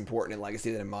 Seems less important in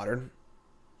Legacy than in Modern.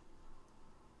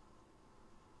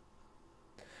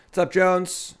 What's up,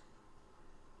 Jones?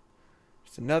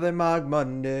 Just another Mogg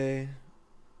Monday.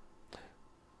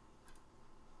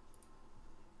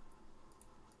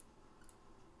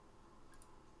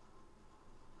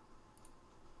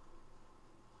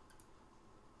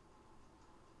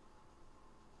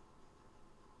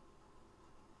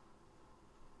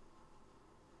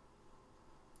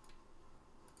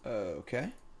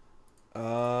 Okay.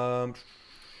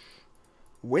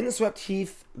 Windswept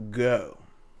Heath, go.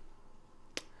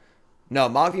 No,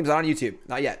 Mogg theme's not on YouTube.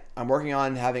 Not yet. I'm working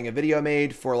on having a video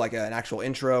made for like an actual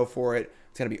intro for it.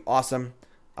 It's going to be awesome.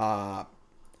 It's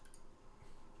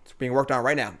being worked on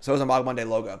right now. So is a Mogg Monday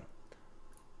logo.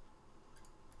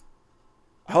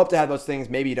 I hope to have those things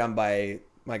maybe done by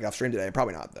like off stream today.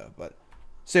 Probably not though, but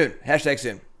soon. Hashtag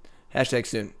soon. Hashtag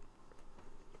soon.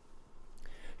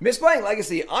 Miss playing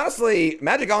Legacy. Honestly,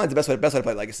 Magic Online's the best way to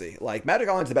play Legacy. Like, Magic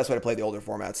Online's the best way to play the older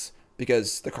formats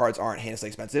because the cards aren't heinously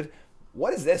expensive.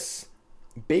 What is this?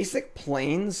 Basic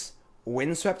Plains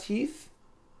Windswept Heath?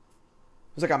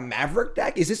 It was like a Maverick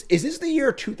deck? Is this the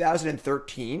year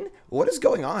 2013? What is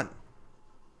going on?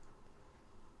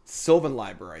 Sylvan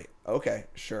Library. Okay,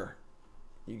 sure.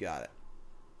 You got it.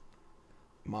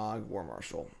 Mogg War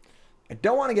Marshal. I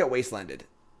don't want to get Wastelanded.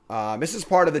 This is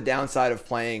part of the downside of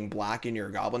playing black in your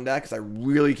Goblin deck, because I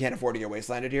really can't afford to get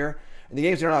Wastelanded here. In the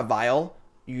games you don't have Vial,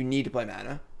 you need to play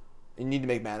mana. You need to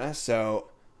make mana, so...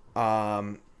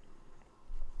 but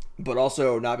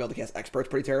also not be able to cast Expert's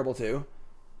pretty terrible, too.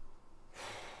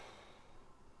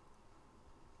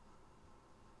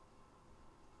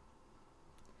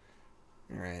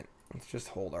 Alright, let's just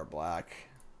hold our black.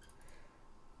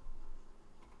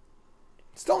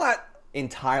 Still not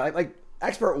entirely... Like,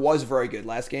 Expert was very good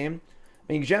last game.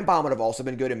 I mean, Gempalm would have also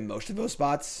been good in most of those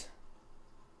spots.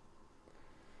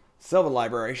 Sylvan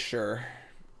Library, sure.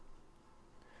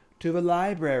 To the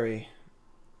library.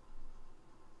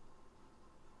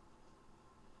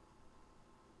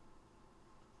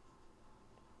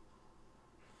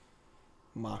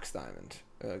 Mox Diamond.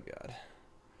 Oh, God.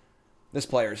 This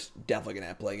player's definitely going to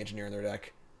have Plague Engineer in their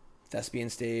deck.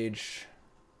 Thespian Stage.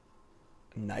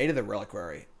 Knight of the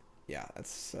Reliquary. Yeah,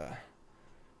 that's...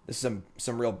 This is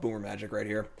some real boomer magic right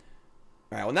here.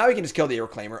 All right, well, now we can just kill the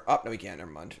Reclaimer. Oh, no, we can't.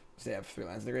 Never mind. So they have 3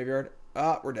 lands in the graveyard.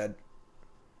 Oh, we're dead.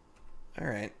 All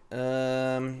right.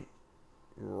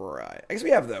 Right. I guess we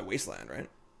have the Wasteland, right?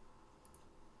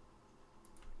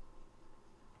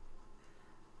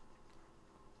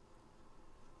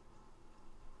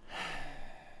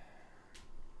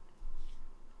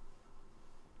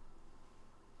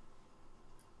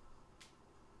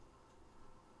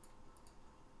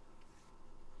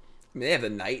 I mean, they have the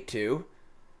Knight, too.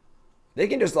 They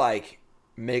can just, like,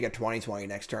 make a 20/20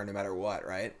 next turn no matter what,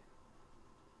 right?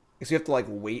 Because you have to, like,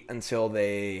 wait until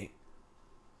they...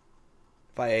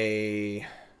 If I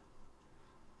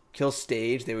kill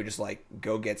stage, they would just, like,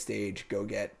 go get stage, go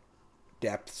get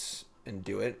depths, and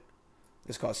do it.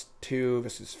 This costs 2.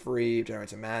 This is free.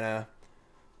 Generates a mana.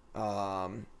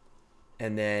 And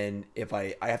then if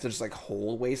I have to just, like,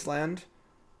 hold Wasteland.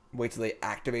 Wait till they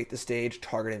activate the stage,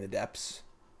 targeting the depths.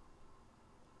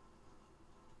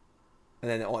 And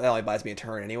then that only buys me a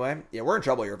turn anyway. Yeah, we're in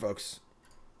trouble here, folks.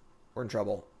 We're in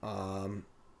trouble. Alright,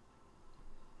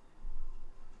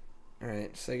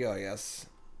 say go, I guess.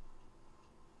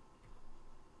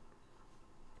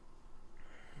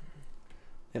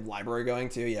 They have library going,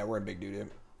 too? Yeah, we're in big doo-doo.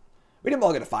 We didn't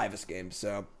all get a 5 this game,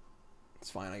 so...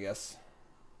 It's fine, I guess.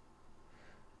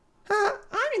 Ha!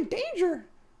 I'm in danger!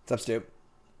 What's up, Stoop?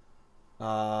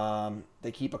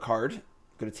 They keep a card.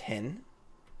 Go to 10.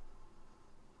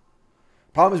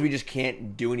 Problem is we just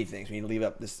can't do anything, so we need to leave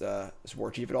up this this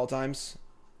Warchief at all times.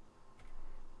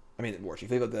 I mean, Warchief.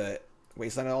 Leave up the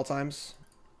Wasteland at all times.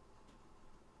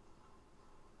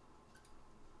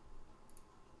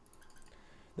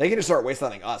 They can just start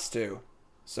Wastelanding us, too.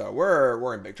 So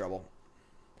we're in big trouble.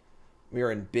 We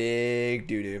are in big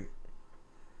doo-doo.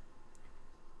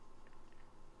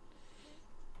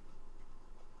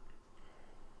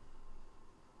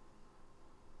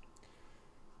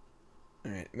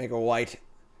 Alright, make a white.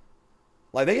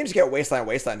 Like, they can just get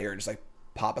Wasteland here and just, like,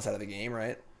 pop us out of the game,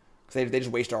 right? Because they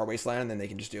just waste our Wasteland and then they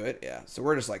can just do it. Yeah, so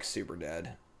we're just, like, super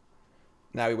dead.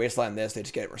 Now we Wasteland this, they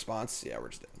just get response. Yeah, we're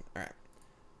just dead. Alright.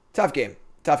 Tough game.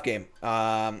 Tough game.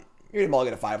 You're going to all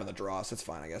get a 5 on the draw, so it's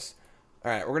fine, I guess.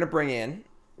 Alright, we're going to bring in.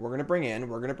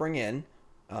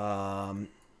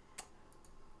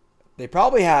 They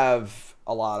probably have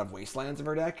a lot of Wastelands in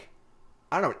their deck.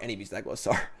 I don't know what any of these deck lists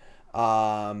are.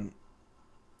 Could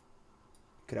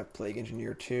have Plague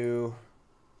Engineer too.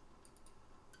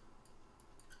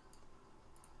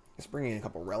 Let's bring in a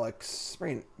couple relics.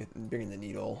 Bring in the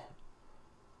needle.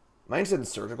 Mine said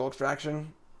surgical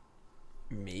extraction.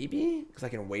 Maybe because I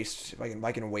can waste if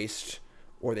I can waste,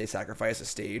 or they sacrifice a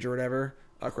stage or whatever.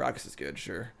 Karakas is good,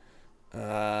 sure.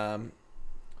 We're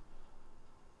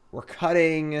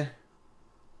cutting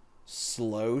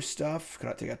slow stuff. Could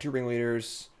I take out 2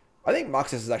 ringleaders? I think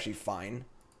Muxus is actually fine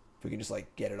if we can just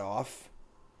like get it off.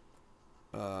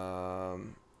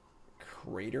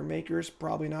 Cratermaker is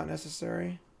probably not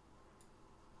necessary.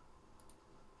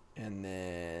 And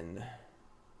then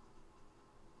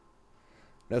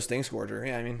no Sting Scourger.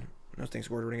 Yeah, I mean, no Sting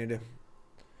Scourger. What are you gonna do?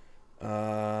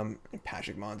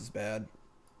 Pashalik Mons is bad.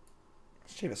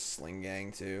 Let's shave a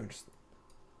Sling-Gang too. Just,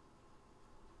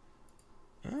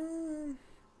 I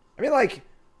mean, like,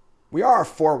 we are a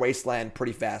 4 Wasteland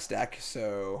pretty fast deck,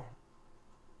 so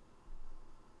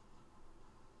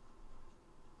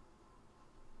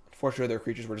unfortunately their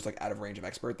creatures were just like out of range of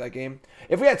Expert that game.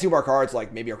 If we had 2 more cards,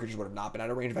 like maybe our creatures would have not been out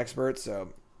of range of Expert, so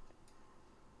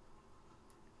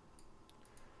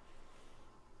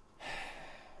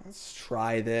let's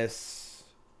try this,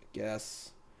 I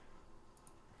guess.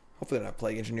 Hopefully they don't have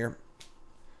Plague Engineer.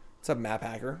 Let's have Map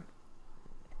Hacker.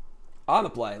 On the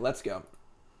play, let's go.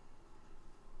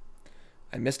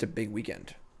 I missed a big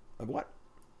weekend. Of what?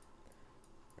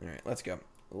 Alright, let's go.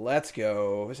 Let's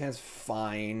go. This hand's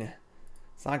fine.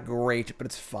 It's not great, but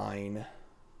it's fine.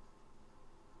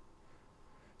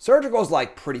 Surgical's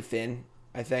like pretty thin,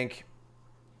 I think.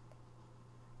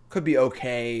 Could be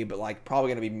okay, but like probably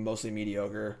going to be mostly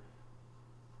mediocre.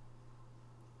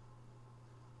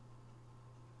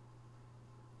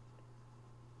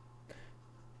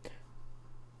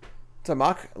 It's a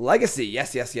mock legacy.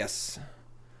 Yes, yes, yes.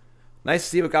 Nice to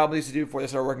see what Goblin used to do before they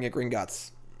started working at Green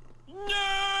Guts.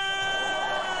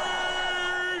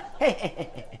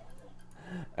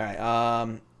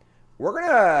 Alright, we're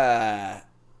gonna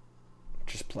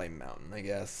just play Mountain, I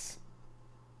guess.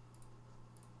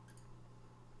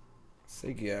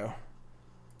 Say go.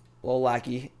 Little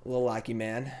Lackey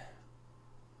man.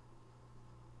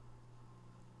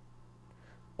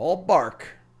 All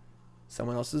bark,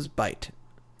 someone else's bite.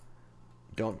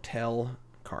 Don't tell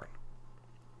Karn.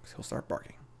 He'll start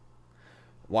barking.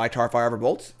 Why Tarfire over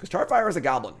Bolts? Because Tarfire is a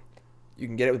goblin. You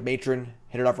can get it with Matron,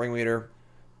 hit it off Ringleader.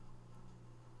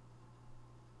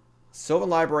 Sylvan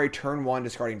Library, turn 1,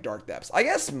 discarding Dark Depths. I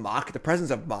guess the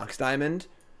presence of Mox Diamond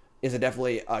is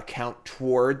definitely a count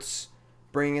towards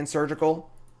bringing in Surgical.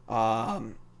 That's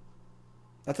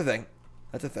a thing.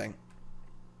 That's a thing.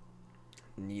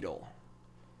 Needle.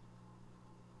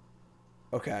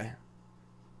 Okay.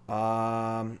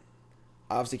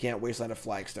 Obviously can't Wasteland of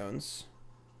Flagstones.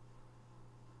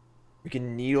 We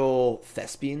can Needle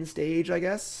Thespian Stage, I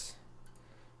guess.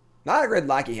 Not a great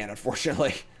Lackey hand,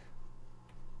 unfortunately.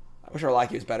 I wish our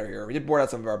Lackey was better here. We did board out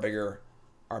some of our bigger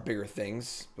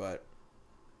things, but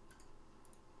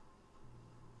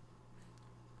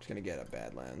just gonna get a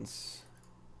Badlands.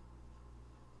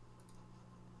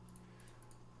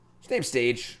 Same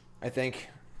stage, I think.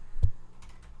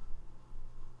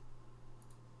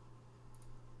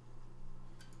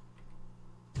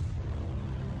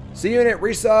 C unit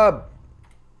resub.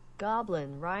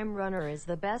 Goblin Rhyme Runner is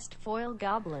the best foil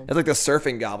goblin. That's like the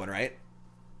surfing goblin, right?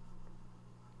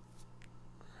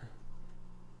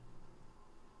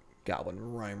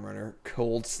 Goblin Rhyme Runner.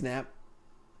 Cold Snap.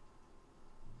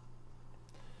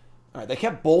 Alright, they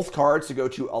kept both cards to go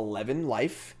to 11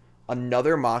 life.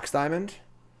 Another Mox Diamond.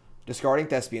 Discarding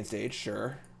Thespian Stage,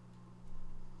 sure.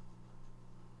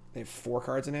 They have 4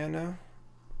 cards in hand now.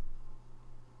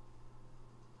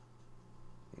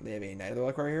 They have a Knight of the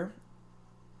Luck right here.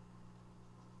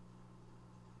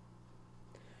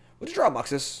 We'll just draw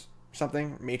Muxus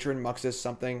something. Matron, Muxus,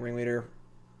 something. Ringleader.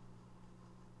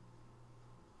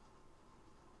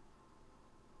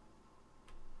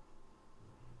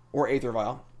 Or Aether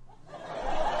Vial.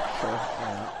 Sure.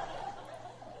 Why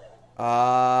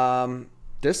not?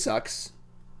 This sucks.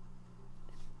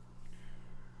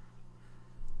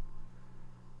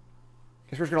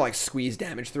 Guess we're just gonna like squeeze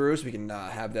damage through so we can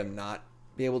have them not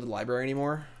be able to library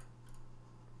anymore.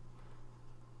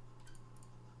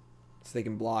 So they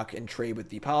can block and trade with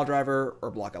the Piledriver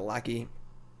or block a Lackey.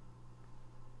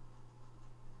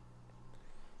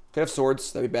 Could have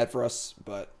swords, that'd be bad for us,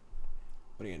 but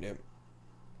what are you gonna do?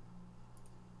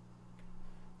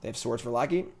 They have swords for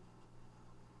Lackey.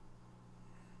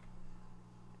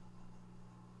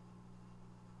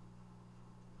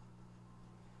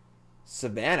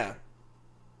 Savannah.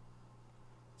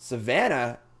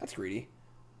 Savannah? That's greedy.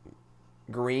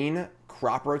 green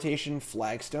crop rotation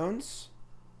flagstones.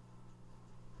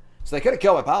 So they could have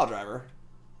killed my Piledriver.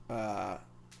 I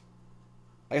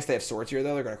guess they have swords here,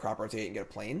 though. They're going to crop rotate and get a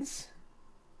plains.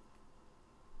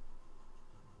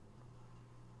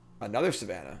 Another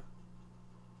Savannah.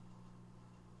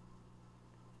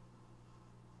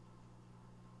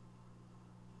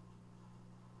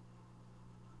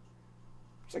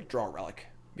 Just like draw a relic.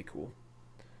 Be cool.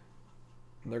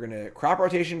 And they're going to crop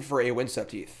rotation for a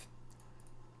Windswept Teeth.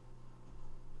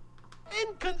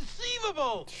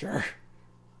 Inconceivable! Sure.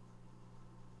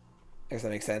 I guess that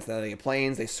makes sense. Then they get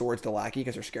plains. They swords to Lackey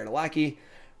because they're scared of Lackey.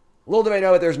 Little do they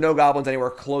know that there's no goblins anywhere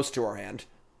close to our hand.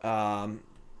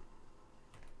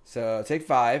 So take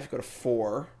 5, go to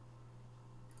 4,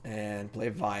 and play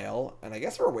Vial. And I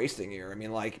guess we're wasting here. I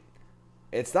mean, like,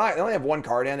 it's not. They only have 1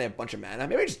 card and they have a bunch of mana.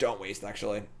 Maybe we just don't waste,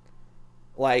 actually.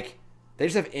 Like, they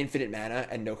just have infinite mana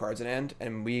and no cards in hand,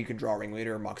 and we can draw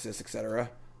Ringleader, Muxus, etc.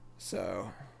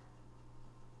 So,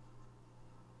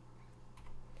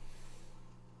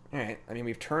 all right. I mean,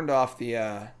 we've turned off the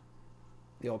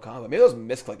old combo. Maybe those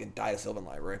misclick and die to Sylvan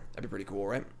Library. That'd be pretty cool,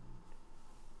 right?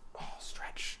 Oh,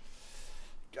 stretch.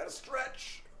 Gotta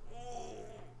stretch. Ooh.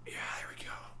 Yeah, there we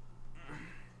go.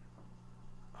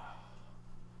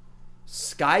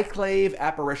 Skyclave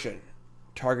Apparition.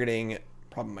 Targeting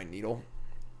probably my Needle.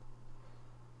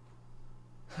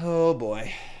 Oh,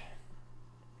 boy.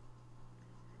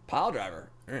 Piledriver.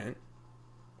 All right.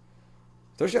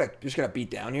 So just gonna beat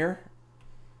down here.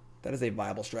 That is a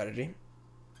viable strategy.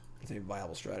 That's a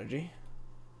viable strategy.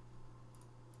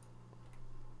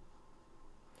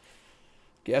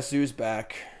 Guess who's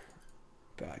back?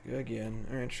 Back again.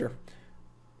 All right, sure.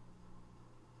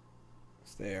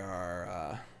 So they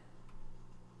are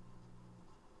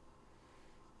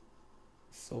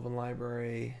Sylvan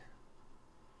Library.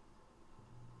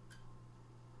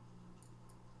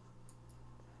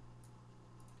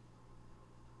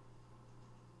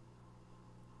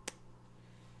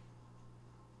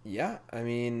 Yeah, I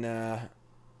mean,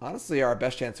 honestly, our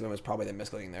best chance to win was probably the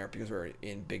misclicking there because we're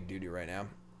in big doo-doo right now.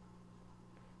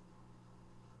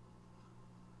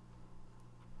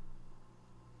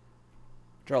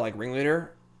 Draw like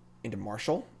Ringleader into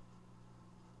Marshal.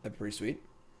 That'd be pretty sweet.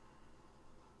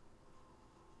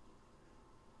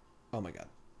 Oh my god.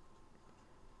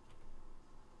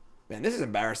 Man, this is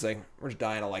embarrassing. We're just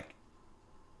dying to like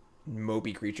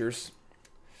mopey creatures.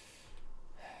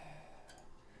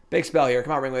 Big spell here.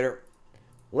 Come on, Ringleader.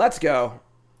 Let's go.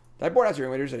 Did I board out 2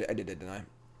 Ringleaders? I did, didn't I?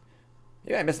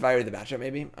 Maybe I misvalued the matchup,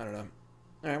 maybe. I don't know.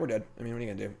 All right, we're dead. I mean, what are you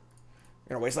going to do?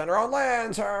 We're going to wasteland our own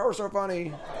lands. Oh, we're so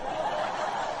funny.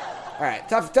 All right,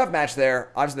 tough match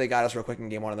there. Obviously, they got us real quick in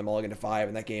game 1 of the mulligan to 5,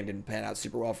 and that game didn't pan out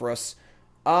super well for us.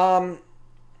 I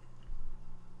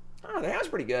don't know. Their hand was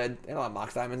pretty good. They had a lot of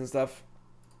Mox Diamonds and stuff.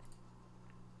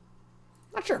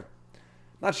 Not sure.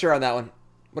 Not sure on that one.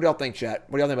 What do y'all think, chat?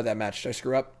 What do y'all think about that match? Did I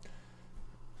screw up?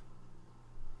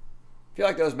 I feel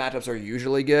like those matchups are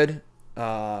usually good.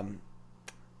 But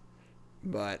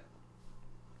what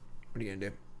are you going to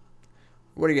do?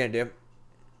 What are you going to do?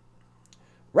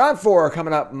 Round 4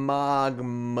 coming up, Mogg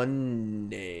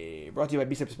Monday. Brought to you by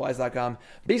BCWSupplies.com.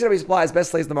 BCW Supplies,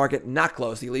 best slaves in the market, not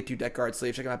close. The Elite 2 deck card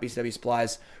sleeve. Check out BCW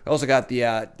Supplies. We also got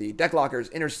the deck lockers,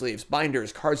 inner sleeves,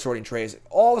 binders, card sorting trays.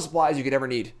 All the supplies you could ever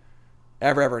need.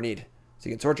 Ever need. So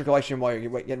you can sort your collection while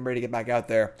you're getting ready to get back out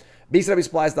there.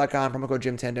 BCWSupplies.com. Promo code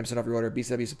Jim10, 10% off your order.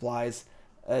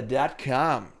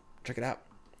 BCWSupplies.com. Check it out.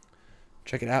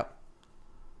 Check it out.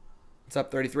 What's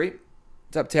up, 33?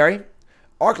 What's up, Terry?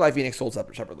 Arclight Phoenix sold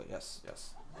separately. Yes. That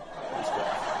is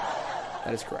correct.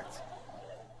 That is correct.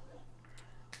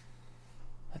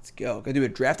 Let's go. Gonna do a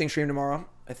drafting stream tomorrow,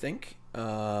 I think.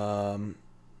 A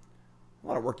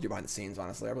lot of work to do behind the scenes,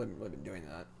 honestly. I've really been doing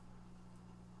that.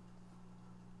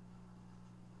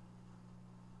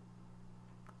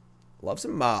 Love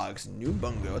some Moggs. New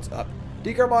Bungo. What's up?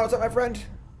 D. Carmona, what's up, my friend?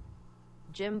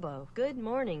 Jimbo, good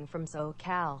morning from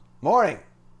SoCal. Morning.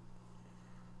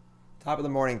 Top of the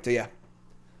morning to ya.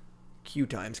 Q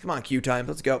times. Come on, Q times.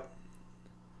 Let's go.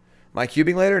 Am I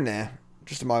cubing later? Nah.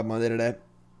 Just a Mogg Monday today.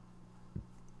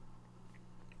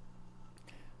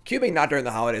 Cubing not during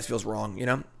the holidays feels wrong, you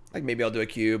know? Like maybe I'll do a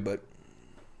cube, but it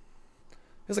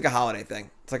feels like a holiday thing.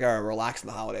 It's like a relax in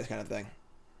the holidays kind of thing.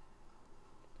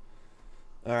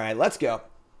 All right, let's go.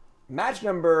 Match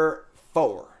number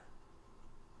 4.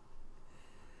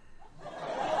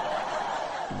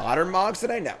 Modern Moggs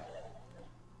today? No.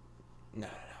 No.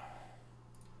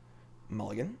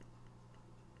 Mulligan.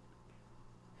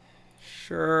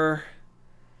 Sure.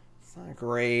 It's not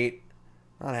great.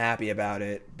 Not happy about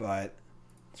it, but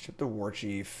let's ship the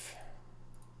Warchief.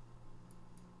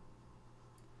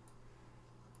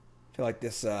 feel like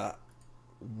this,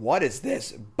 what is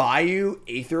this? Bayou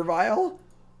Aether Vial?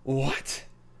 What?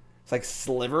 It's like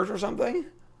slivers or something?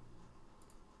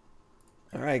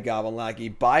 Alright, Goblin Lackey.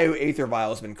 Bayou Aether Vial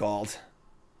has been called.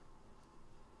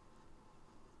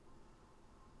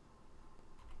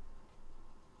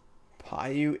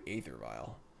 Bayou Aether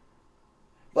Vial.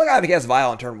 Look, I think he has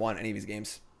Vial on turn 1 any of these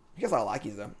games. He has a lot of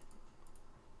Lackeys, though.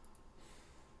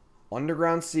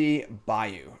 Underground Sea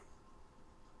Bayou.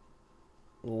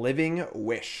 Living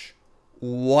Wish.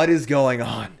 What is going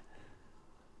on?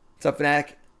 What's up,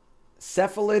 Fnatic?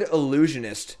 Cephalid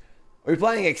Illusionist. Are we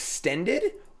playing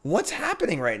Extended? What's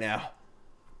happening right now?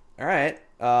 Alright.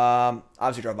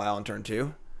 Obviously draw Vial on turn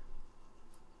 2.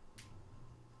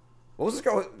 What was this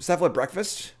go? Cephalid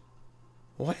Breakfast?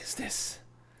 What is this?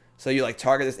 So you like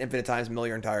target this infinite times, mill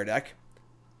your entire deck.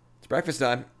 It's breakfast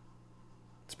time.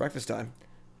 It's breakfast time.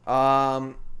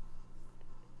 So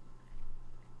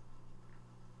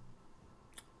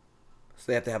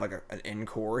they have to have like an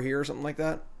encore here or something like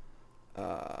that.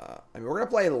 I mean, we're gonna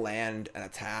play land and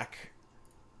attack.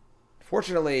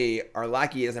 Fortunately, our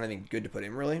Lackey doesn't have anything good to put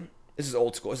in, really. This is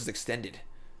old school. This is extended.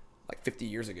 Like 50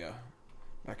 years ago.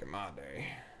 Back in my day.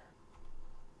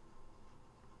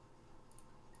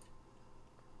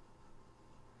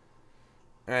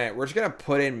 Alright, we're just going to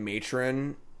put in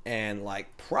Matron and,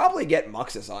 like, probably get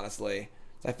Muxus, honestly.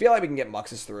 So I feel like we can get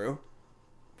Muxus through.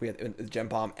 If we have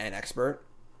Gempalm and Expert.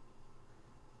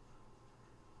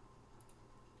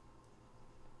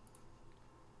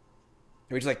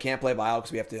 We just, like, can't play Vial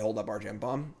because we have to hold up our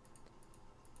Gempalm.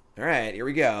 Alright, here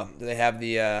we go. Do they have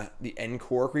the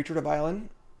Encore creature to Vial in?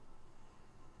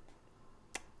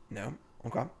 No.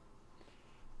 Okay.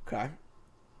 Okay.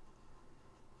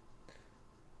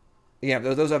 Yeah,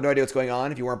 those who have no idea what's going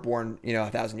on, if you weren't born,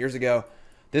 1,000 years ago,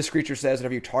 this creature says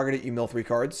whenever you target it, you mill 3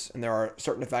 cards, and there are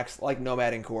certain effects like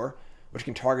Nomad and Core, which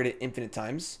can target it infinite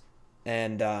times,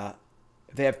 and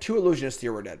if they have 2 Illusionists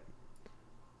here, we're dead.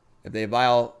 If they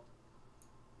Vial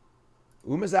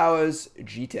Umezawa's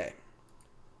Jite,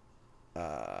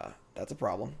 that's a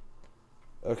problem.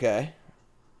 Okay.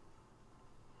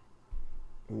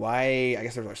 Why? I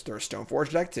guess there's a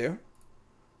Stoneforge deck too.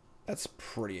 That's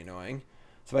pretty annoying.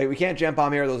 So we can't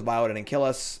Gempalm here. Those Violet and kill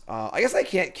us. I guess they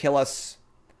can't kill us.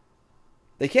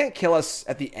 They can't kill us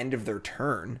at the end of their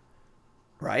turn,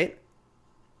 right?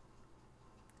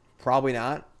 Probably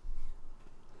not.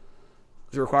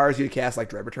 It requires you to cast like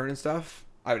Dread Return and stuff.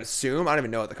 I would assume. I don't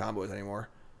even know what the combo is anymore.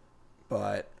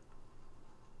 But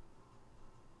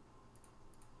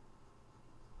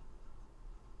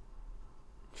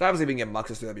so obviously if we can get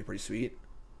Muxus through, that'd be pretty sweet.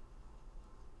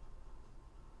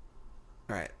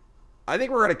 Alright. I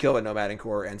think we're going to kill a Nomad and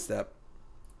Core end step.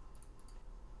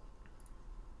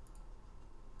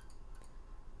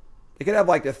 They could have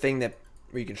like the thing that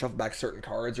where you can shuffle back certain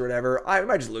cards or whatever. I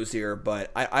might just lose here,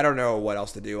 but I don't know what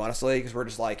else to do, honestly, because we're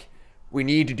just like, we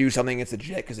need to do something against the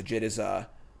Jit, because the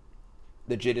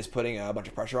Jit is putting a bunch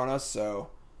of pressure on us, so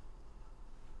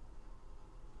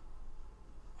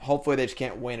hopefully they just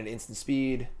can't win at instant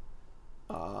speed.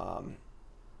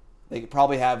 They could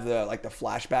probably have the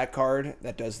flashback card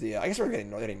that does the. I guess we're getting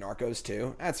Narcos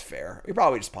too. That's fair. We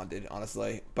probably just punted,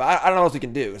 honestly. But I don't know what else we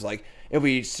can do. It's like if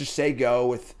we just say go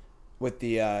with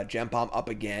the Gempalm up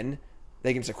again,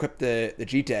 they can just equip the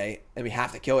Jite, and we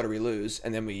have to kill it or we lose,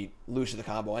 and then we lose to the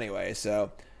combo anyway. So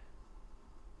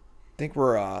I think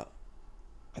we're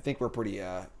pretty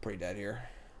dead here.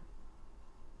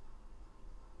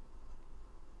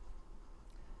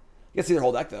 You can see their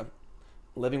whole deck though.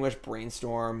 Living Wish,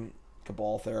 Brainstorm,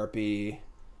 Cabal Therapy,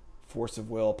 Force of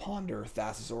Will, Ponder,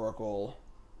 Thassa's Oracle.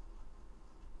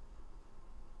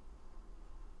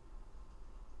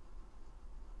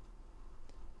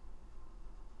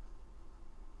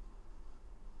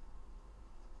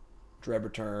 Dread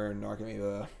Return,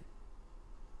 Narcomoeba.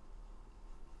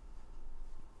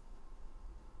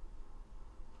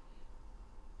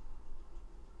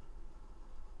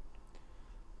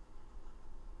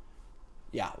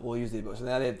 Yeah, we'll use the. So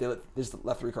now they just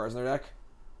left 3 cards in their deck.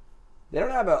 They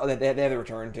don't have they have the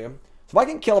return too. So if I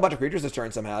can kill a bunch of creatures this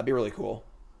turn somehow, that'd be really cool.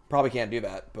 Probably can't do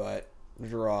that, but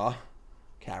draw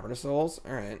Cavern of Souls.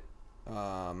 All right.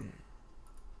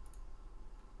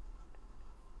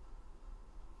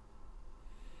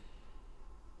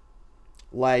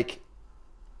 Like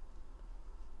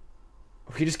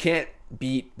we just can't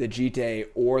beat the Jite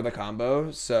or the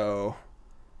combo, so.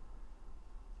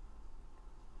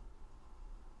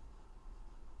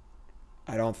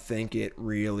 I don't think it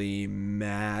really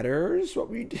matters what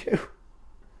we do. They're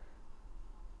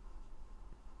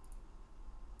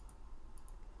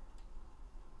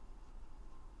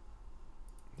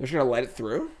just going to let it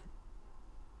through?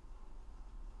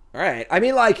 All right. I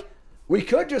mean, like, we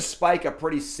could just spike a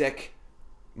pretty sick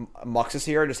Muxus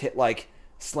here and just hit, like,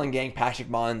 Sling-Gang, Pashalik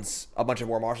Mons, a bunch of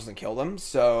War Marshals and kill them.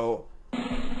 So,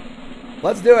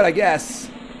 let's do it, I guess.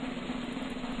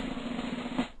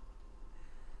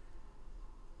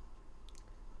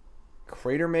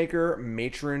 Cratermaker,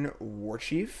 Matron,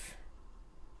 Warchief.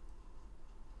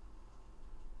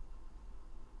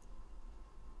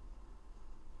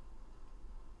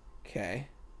 Okay.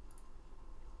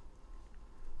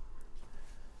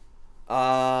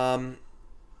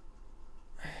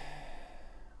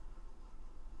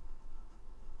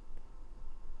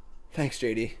 Thanks,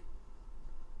 JD.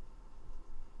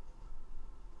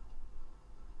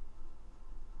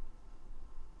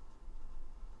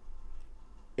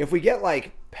 If we get,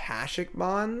 like, Pashalik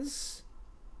Mons,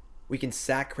 we can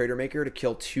sack Cratermaker to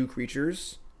kill 2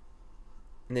 creatures.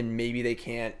 And then maybe they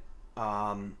can't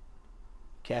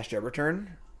cast every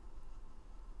turn.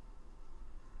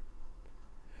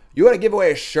 You want to give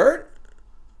away a shirt?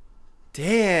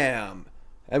 Damn.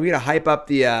 And we're going to hype up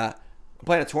the... I'm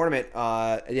playing a tournament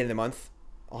at the end of the month.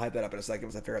 I'll hype that up in a second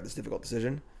once I figure out this difficult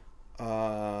decision.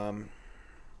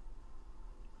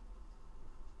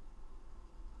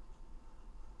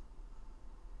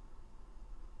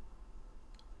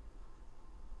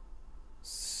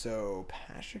 So,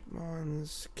 Pashalik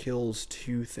Mons kills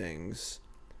 2 things.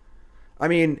 I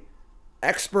mean,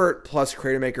 Expert plus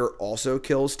Cratermaker also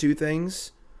kills 2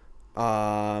 things. If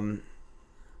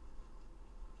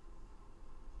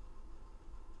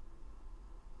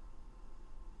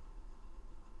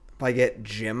I get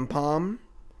Gempalm,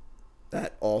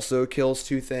 that also kills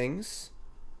 2 things.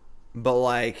 But,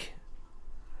 like,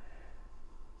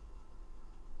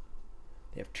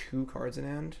 they have 2 cards in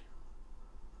hand.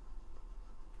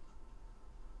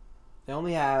 They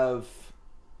only have...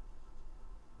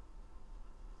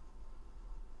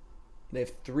 They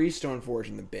have 3 Stoneforge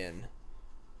in the bin.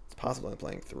 It's possible I'm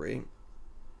playing 3.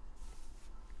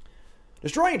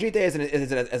 Destroying Jite isn't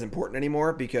as important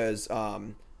anymore because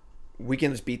we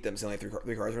can just beat them. So only have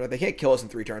 3 cards. They can't kill us in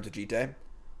 3 turns with Jite.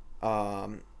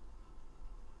 The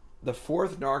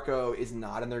 4th Narco is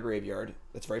not in their graveyard.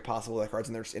 That's very possible. That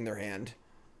card's in their hand.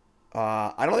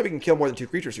 I don't think we can kill more than 2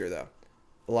 creatures here, though.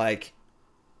 Like...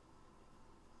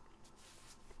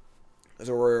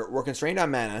 So we're constrained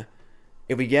on mana.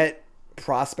 If we get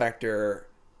Prospector,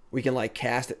 we can, like,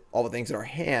 cast all the things in our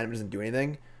hand. It doesn't do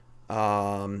anything.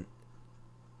 If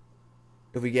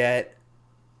we get...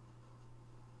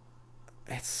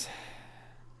 It's...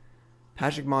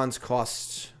 Pashalik Mons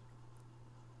costs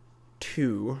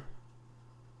 2.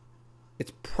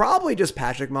 It's probably just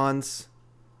Pashalik Mons.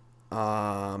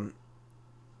 Don't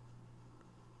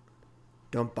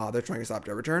bother trying to stop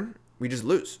every turn. We just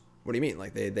lose. What do you mean?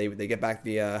 Like, they get back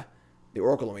the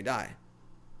Oracle when we die.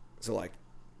 So, like,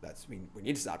 that's... we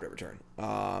need to stop every turn.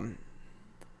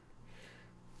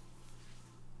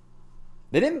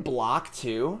 They didn't block,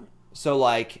 too. So,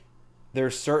 like,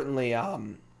 there's certainly...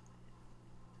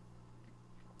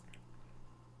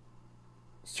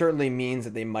 certainly means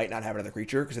that they might not have another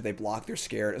creature, because if they block, they're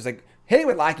scared. It's like, hitting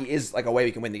with Lackey is, like, a way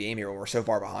we can win the game here when we're so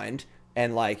far behind.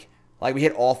 And, like we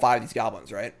hit all 5 of these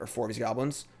goblins, right? Or 4 of these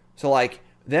goblins. So, like...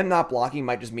 them not blocking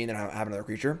might just mean they don't have another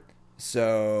creature.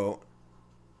 So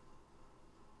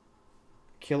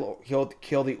kill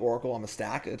the Oracle on the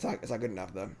stack. It's not good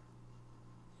enough though.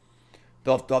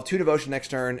 They'll have 2 Devotion next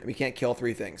turn, and we can't kill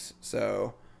 3 things.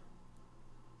 So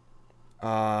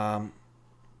all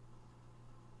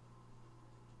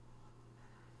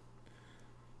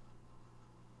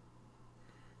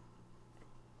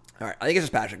right, I think it's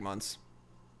just Pashalik Mons.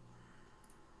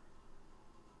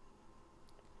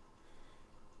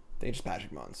 I think just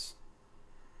Pashalik Mons.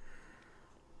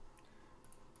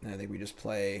 And I think we just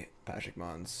play Pashalik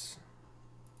Mons.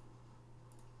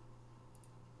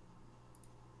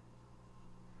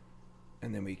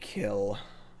 And then we kill...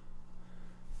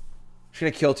 Just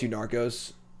gonna kill 2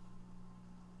 Narcos.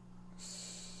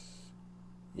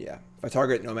 Yeah. If I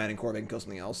target Nomad and Corv, I can kill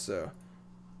something else, so...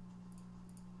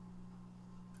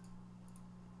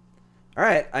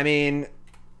 Alright, I mean...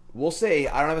 We'll see.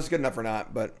 I don't know if it's good enough or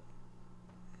not, but...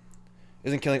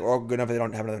 Isn't killing Oracle good enough if they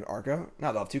don't have another Arco?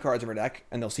 No, they'll have 2 cards in their deck,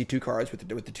 and they'll see 2 cards with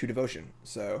the 2 Devotion.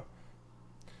 So,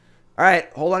 all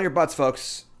right, hold on to your butts,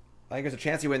 folks. I think there's a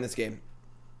chance you win this game.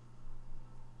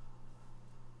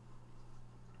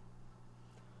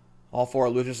 All 4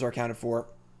 Lucius are accounted for.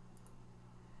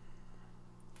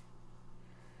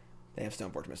 They have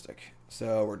Stoneforge Mystic,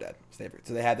 so we're dead.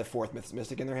 So they had the 4th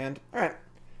Mystic in their hand. All right,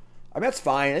 I mean that's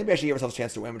fine. I think we actually gave ourselves a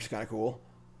chance to win, which is kind of cool.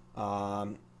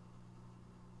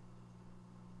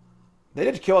 They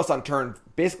did kill us on turn...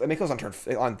 Basically, they kill us on turn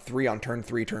 3, on turn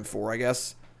 3, turn 4, I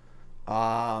guess.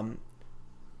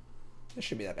 This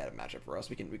shouldn't be that bad of a matchup for us.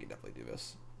 We can definitely do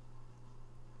this.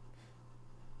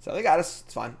 So they got us.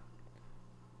 It's fine.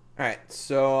 All right.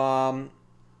 So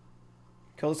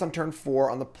kill this on turn 4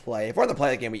 on the play. If we're on the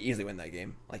play that game, we easily win that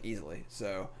game, like easily.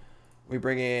 So we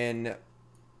bring in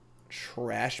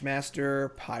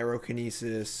Trashmaster,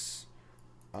 Pyrokinesis,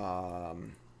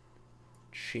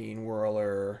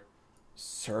 Chainwhirler,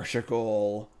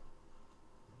 Surgical.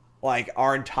 Like,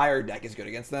 our entire deck is good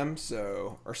against them,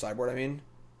 so... Or sideboard, I mean.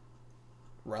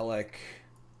 Relic.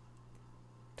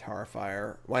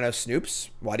 Tarfire. Why no Snoops?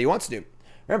 Why do you want Snoop?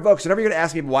 Remember, folks, whenever you're going to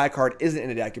ask me why a card isn't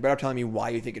in a deck, you better telling me why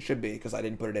you think it should be, because I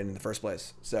didn't put it in the first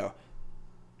place. So,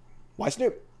 why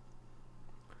Snoop?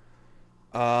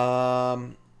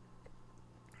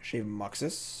 Shave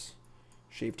Muxus.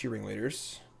 Shave 2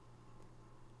 Ringleaders.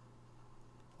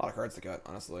 A lot of cards to cut,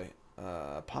 honestly.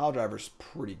 Piledriver's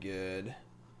pretty good.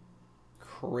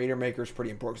 Cratermaker's pretty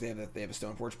important because they have a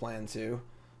Stoneforge plan too.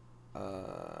 You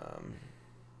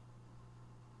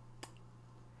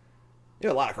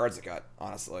have a lot of cards to cut,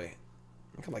 honestly.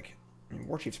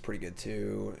 Warchief's pretty good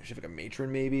too. Should have like a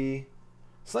Matron maybe.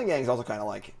 Sling-Gang's also kind of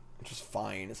like just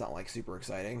fine. It's not like super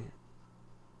exciting.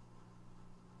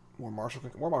 War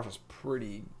Marshal's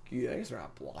pretty good. I guess they're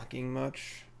not blocking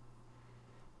much.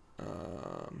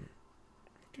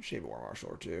 Could shave a War Marshal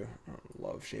or two. I don't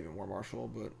love shaving War Marshal,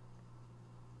 but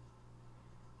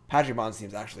Pashalik Mons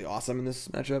seems actually awesome in this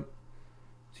matchup.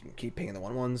 So you can keep pinging the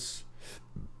 1/1s.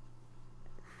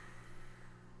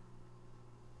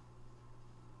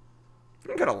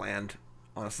 I'm gonna land,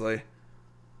 honestly.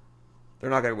 They're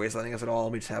not gonna wastelanding us at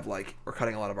all. We just have like we're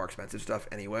cutting a lot of our expensive stuff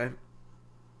anyway.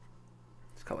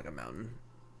 It's kind of like a mountain.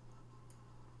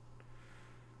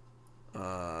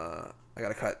 I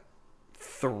gotta cut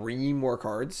 3 more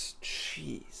cards.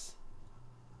 Jeez.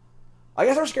 I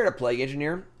guess we're scared of Plague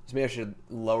Engineer, so maybe I should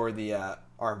lower the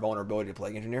our vulnerability to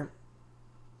Plague Engineer.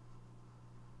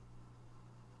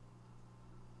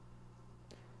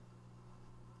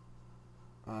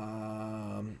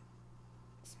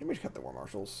 So maybe we should cut the War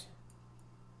Marshals.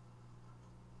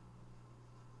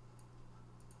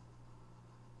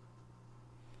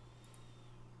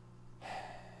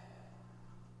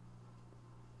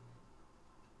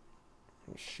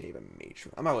 Shave a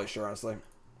Matron. I'm not really sure, honestly.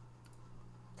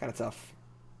 Kind of tough.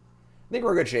 I think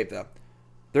we're in good shape, though.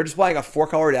 They're just playing a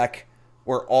 4-color deck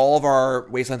where all of our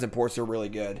Wastelands and Ports are really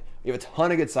good. We have a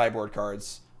ton of good sideboard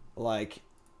cards. Like,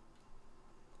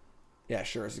 yeah,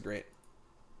 sure, this is great.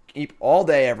 Keep all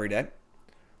day, every day.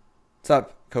 What's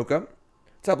up, Coca?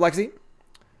 What's up, Lexi?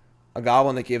 A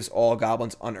goblin that gives all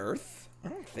goblins unearth? I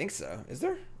don't think so. Is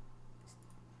there?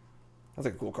 That's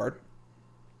like a cool card.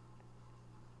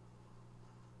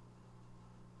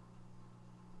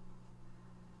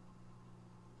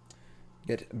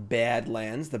 Get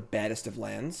Badlands, the baddest of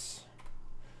lands.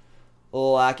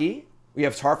 Lackey. We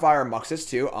have Tarfire and Muxus,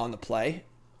 too, on the play.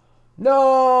 No!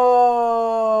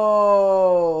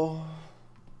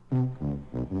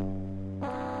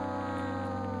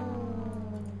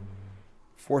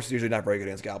 Force is usually not very good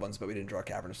against goblins, but we didn't draw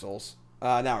Cavern of Souls.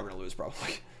 Now we're going to lose,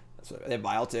 probably. That's what, they have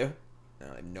Vial, too. They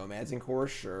have Nomads in core,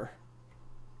 sure.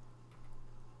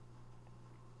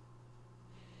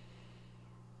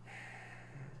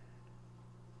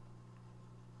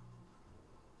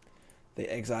 They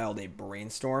exiled a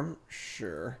Brainstorm.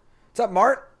 Sure. What's up,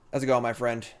 Mart? How's it going, my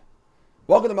friend?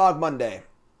 Welcome to Mogg Monday.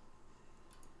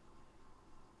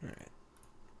 Alright.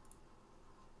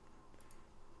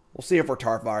 We'll see if we're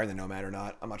Tarfire in the Nomad or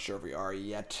not. I'm not sure if we are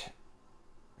yet.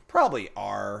 Probably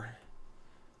are.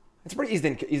 It's a pretty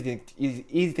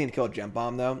easy thing to kill a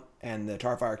Gempalm, though. And the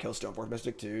Tarfire kills Stoneforge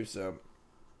Mystic, too, so...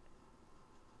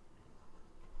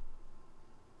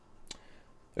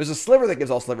 There's a sliver that gives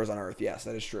all slivers on Earth. Yes,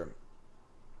 that is true.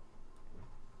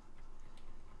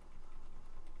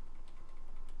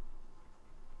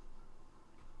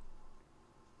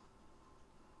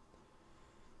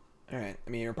 Alright, I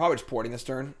mean, you're probably just porting this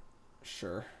turn.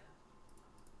 Sure.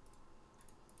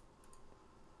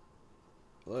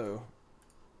 Hello.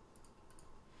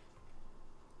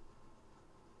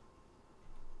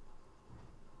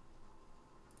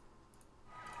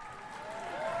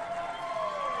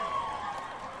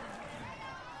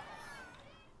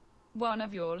 One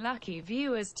of your lucky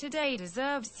viewers today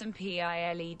deserves some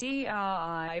PILEDRIVER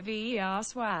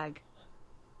swag.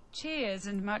 Cheers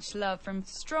and much love from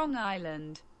Strong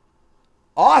Island.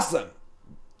 Awesome!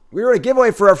 We were a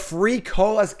giveaway for a free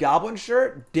Coalesce Goblin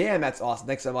shirt. Damn, that's awesome.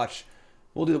 Thanks so much.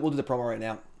 We'll do the promo right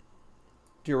now.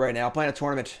 Do it right now. Playing a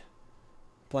tournament.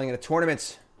 Playing in a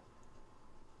tournament.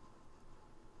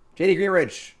 JD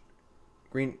Greenridge.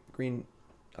 Green.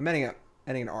 I'm ending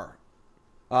an R.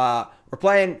 We're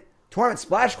playing Tournament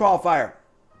Splash Qualifier.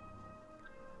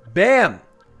 Bam!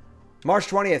 March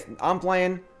 20th. I'm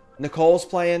playing. Nicole's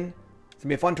playing. It's going to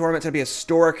be a fun tournament. It's going to be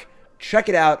historic. Check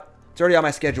it out. It's already on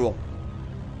my schedule.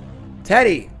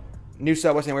 Teddy. New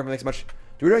sub. What's the name? Thanks so much.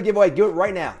 Do we do a giveaway? Do it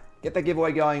right now. Get that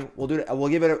giveaway going. We'll do it. We'll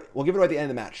give it away at the end of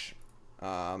the match.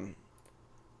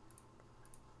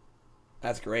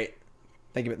 That's great.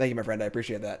 Thank you, my friend. I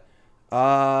appreciate that.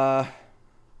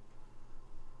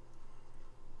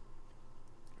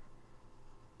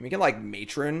 We can like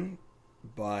matron,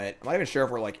 but I'm not even sure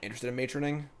if we're like interested in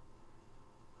matroning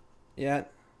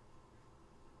yet.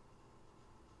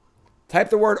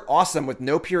 Type the word awesome with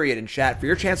no period in chat for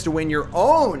your chance to win your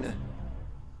own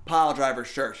Piledriver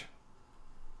shirt.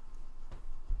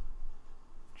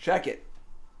 Check it.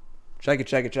 Check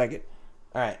it.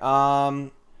 All right.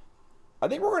 I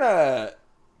think we're gonna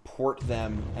port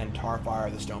them and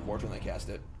Tarfire the Stoneforge when they cast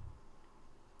it.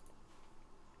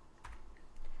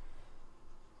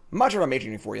 I'm not sure if I'm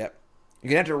majoring for yet. You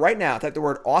can enter right now. Type the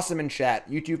word awesome in chat.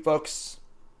 YouTube folks,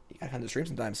 you gotta come to stream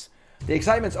sometimes. The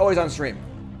excitement's always on stream.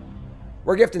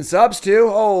 We're gifting subs too.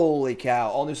 Holy cow.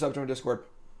 All new subs from Discord.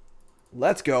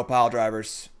 Let's go,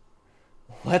 Piledrivers.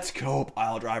 Let's go,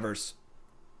 Piledrivers.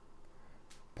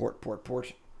 Port.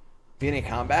 Beginning of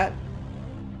combat?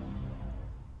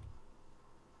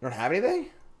 You don't have anything?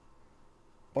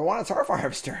 But I want a Tarfire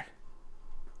this turn.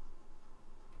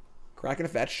 Cracking a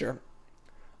fetch, sure.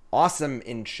 Awesome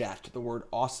in chat. The word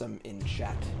awesome in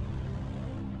chat.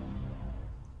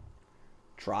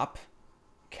 Drop.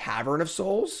 Cavern of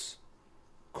Souls.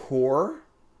 Core.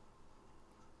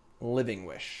 Living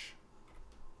Wish.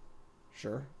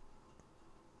 Sure.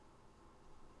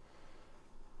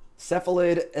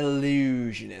 Cephalid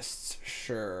Illusionists.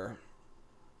 Sure.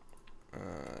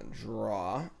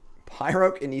 Draw.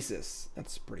 Pyrokinesis.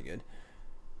 That's pretty good.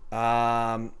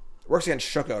 Works against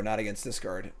Shuko, not against this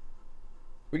card.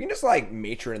 We can just like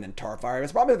Matron and then Tarfire.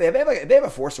 It's probably if they have a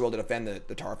Force Will to defend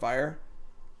the Tarfire.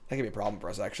 That could be a problem for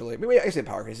us actually. Maybe I guess they have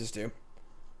Pyrokinesis too.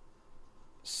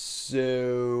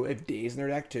 So if Daze in their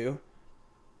deck too.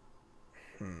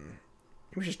 Maybe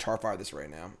we should just Tarfire this right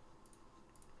now.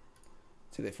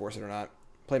 See if they force it or not.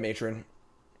 Play Matron.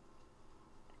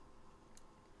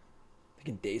 They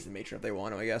can Daze the Matron if they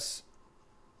want to, I guess.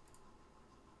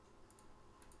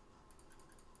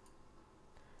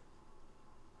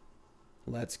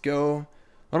 Let's go.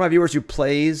 One of my viewers who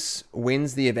plays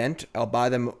wins the event. I'll buy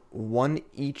them one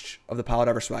each of the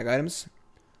Piledriver swag items.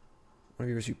 One of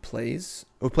viewers who plays.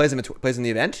 Who plays in the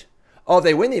event? Oh, if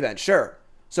they win the event, sure.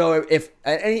 So if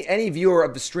any viewer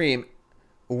of the stream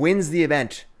wins the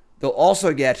event, they'll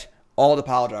also get all the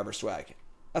Piledriver swag.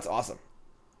 That's awesome.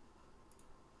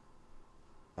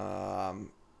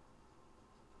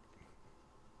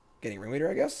 Getting Ringleader,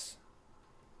 I guess.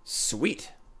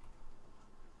 Sweet.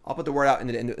 I'll put the word out in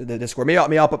the Discord.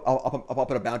 Maybe I'll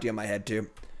put a bounty on my head too.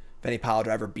 If any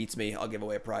Piledriver beats me, I'll give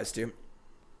away a prize too.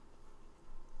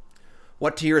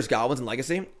 What tier is Goblins in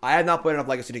Legacy? I have not played enough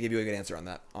Legacy to give you a good answer on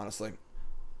that, honestly.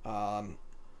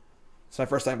 It's my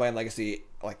first time playing Legacy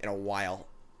like in a while.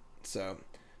 So,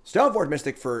 Stoneforge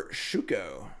Mystic for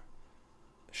Shuko.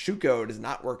 Shuko does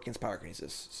not work against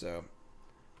Pyrokinesis, so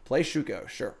play Shuko,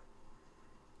 sure.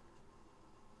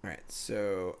 Alright,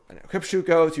 so equip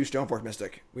Shuko to Stoneforge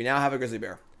Mystic. We now have a Grizzly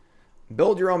Bear.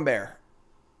 Build your own bear.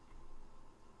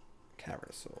 Cavern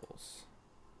of Souls.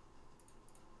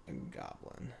 A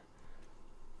Goblin.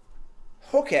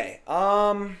 Okay,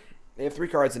 they have 3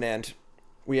 cards in hand.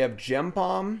 We have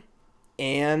Gempalm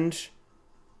and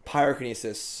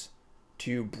Pyrokinesis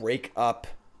to break up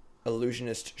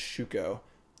Illusionist Shuko.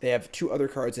 They have 2 other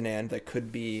cards in hand that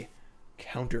could be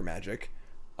counter magic.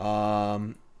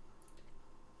 Because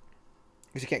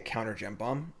you can't counter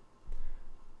Gempalm.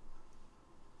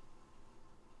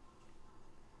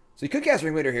 So you could cast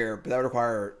Ringleader here, but that would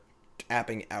require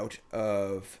tapping out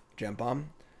of Gempalm.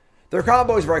 Their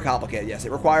combo is very complicated, yes.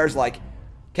 It requires, like,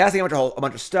 casting a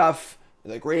bunch of stuff,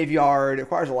 the graveyard. It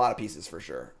requires a lot of pieces for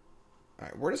sure.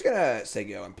 Alright, we're just going to say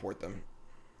go and port them.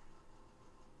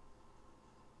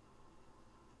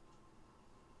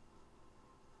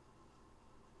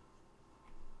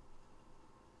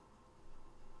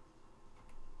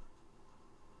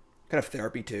 Kind of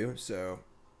therapy too, so...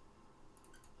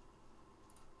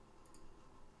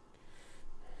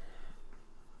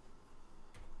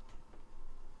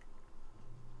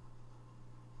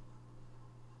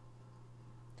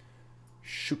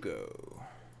 Shuko.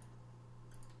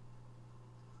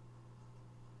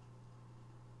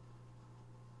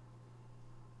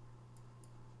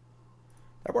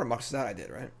 That word Muxus out I did,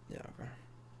 right? Yeah, okay.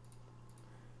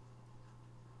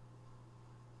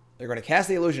 They're going to cast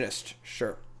the Illusionist.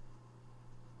 Sure.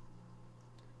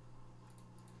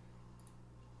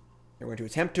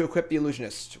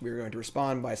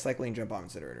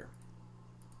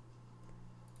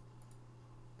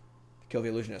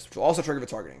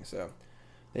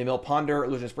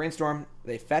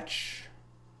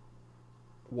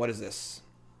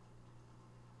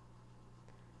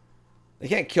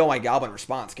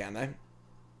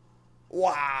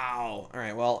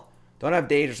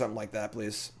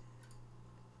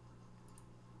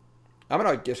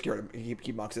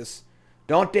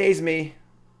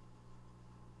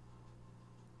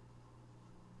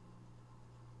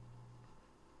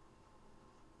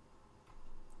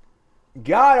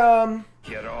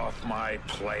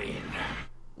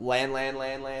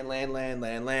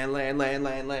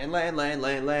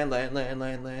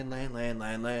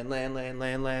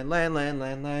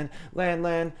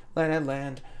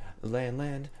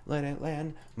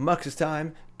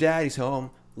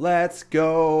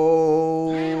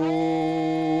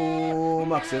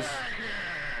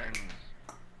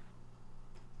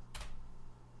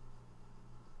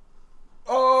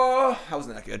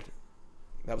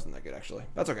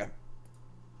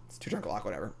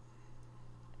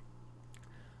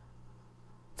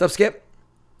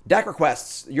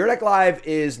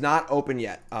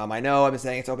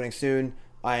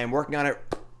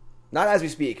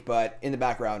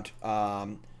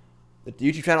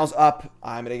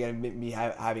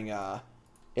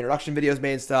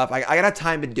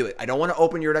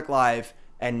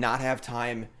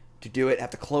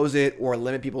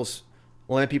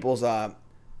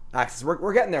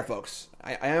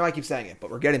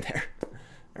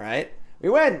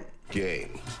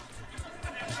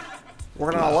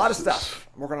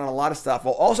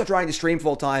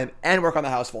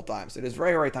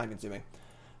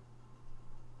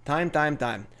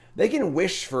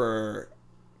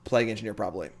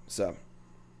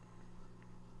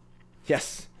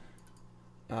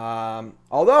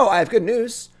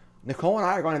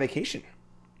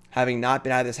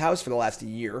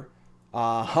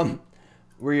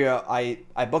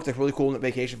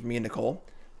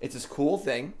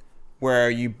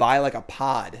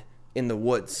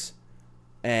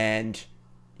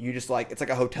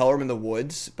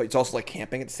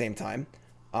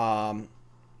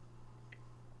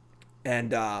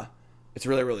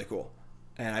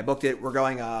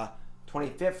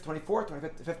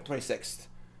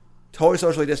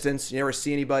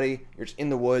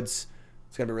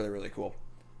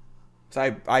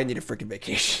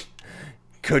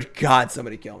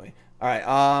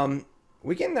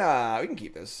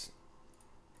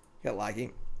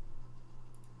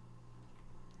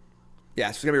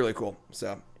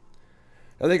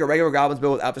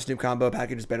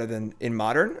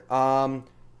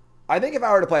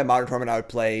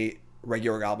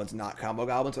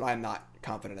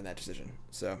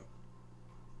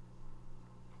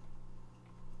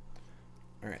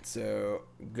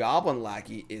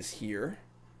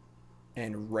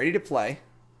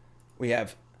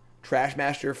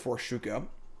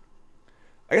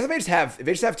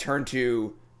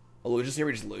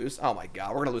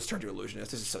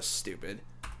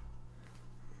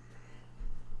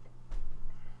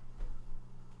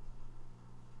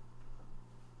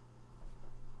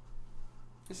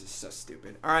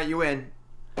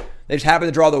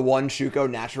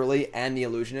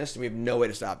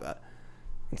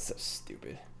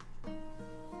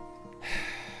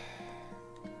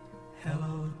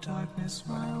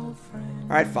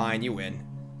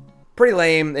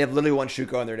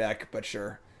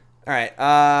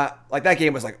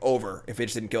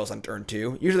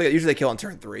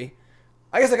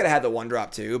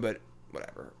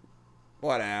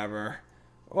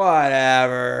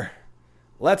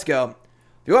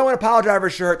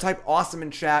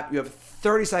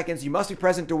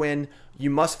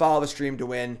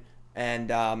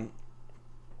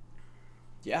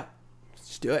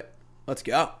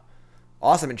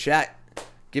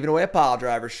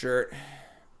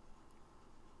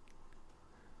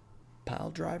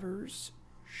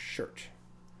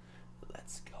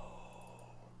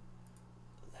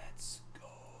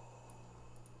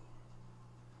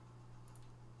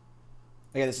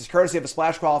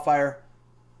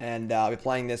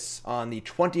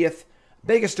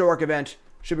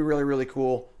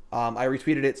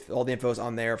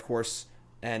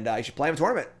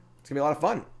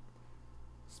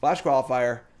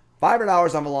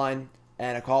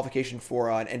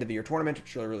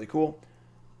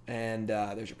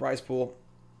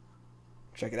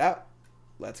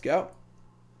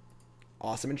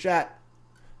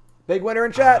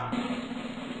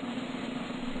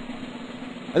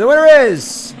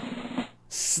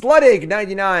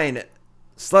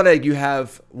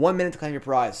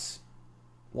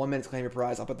 1 minute to claim your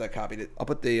prize. I'll put the copy. I'll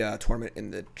put the tournament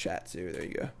in the chat too. There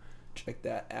you go. Check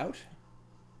that out.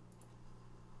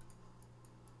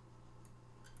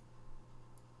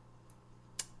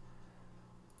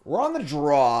 We're on the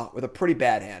draw with a pretty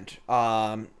bad hand.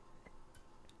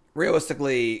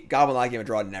 Realistically, Goblin Lackey on a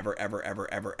draw never,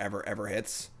 ever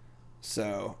hits.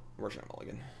 So we're just gonna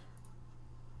mulligan.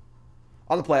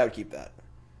 On the play, I would keep that.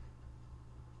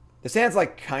 This hand's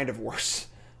like kind of worse,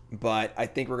 but I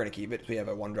think we're gonna keep it. We have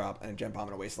a 1-drop and a Gempalm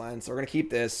and a Wasteland, so we're gonna keep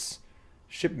this.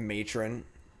 Ship Matron.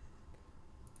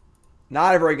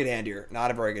 Not a very good hand here.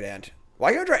 Not a very good hand. Why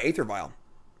are you gonna draw Aether Vial?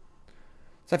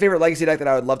 It's my favorite legacy deck that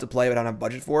I would love to play, but I don't have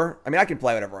budget for. I mean, I can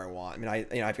play whatever I want. I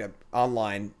mean, I've got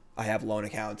online. I have loan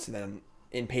accounts, and then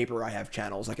in paper, I have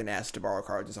channels I can ask to borrow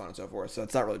cards and so on and so forth. So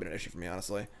it's not really been an issue for me,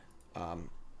 honestly.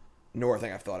 Nor a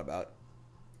thing I've thought about.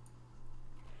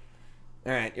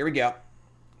 All right, here we go.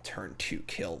 Turn 2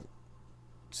 kill.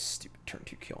 Stupid turn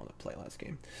 2 kill on the play last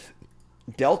game.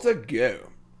 Delta, go.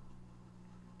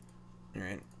 All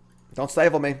right. Don't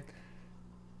stifle me.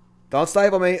 Don't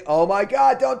stifle me. Oh my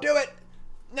god, don't do it.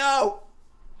 No.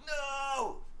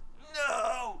 No.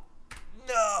 No.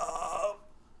 No.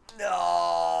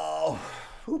 No.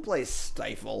 Who plays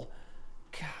Stifle?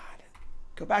 God.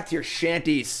 Go back to your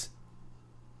shanties.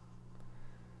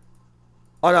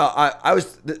 Oh no,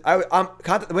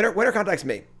 the winner contacts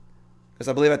me. Because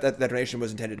I believe that donation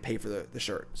was intended to pay for the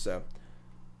shirt. So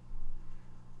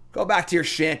go back to your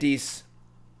shanties.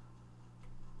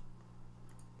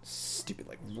 Stupid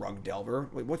like Rug Delver.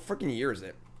 Wait, what freaking year is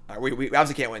it? We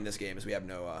obviously can't win this game because we have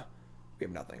no we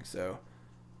have nothing. So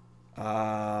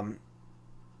I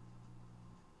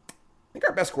think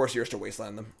our best course here is to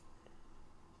Wasteland them.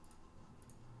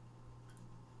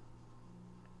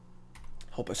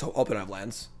 Hope I don't have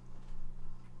lands.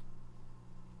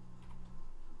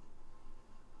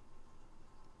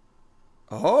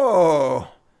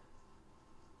 Oh.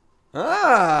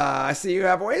 Ah, I see you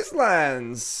have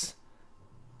Wastelands.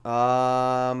 We're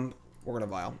gonna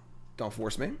Vial. Don't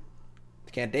force me. I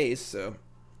can't daze, so.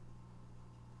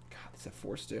 God, does that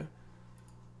force too?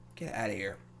 Get out of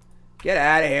here. Get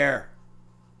out of here.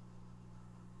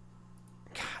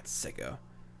 God, sicko.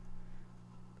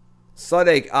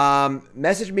 Sudek,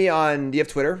 message me on, do you have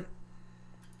Twitter?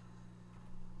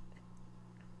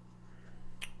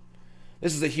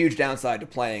 This is a huge downside to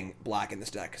playing black in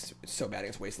this deck. It's so bad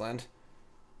against Wasteland.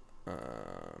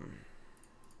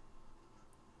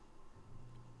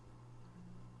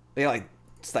 They like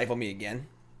stifle me again.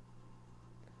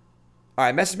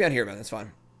 Alright, message me on here, man. That's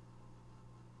fine.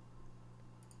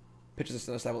 Pitches us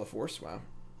to stifle the force. Wow.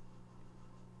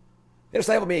 They just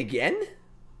stifle me again?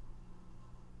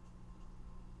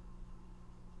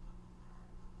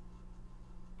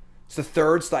 It's the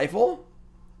third stifle?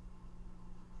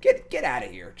 Get out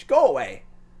of here. Just go away.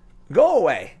 Go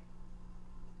away.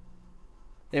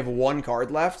 They have 1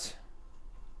 card left.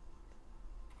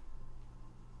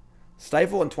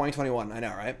 Stifle in 2021. I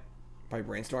know, right? Probably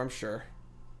Brainstorm, sure.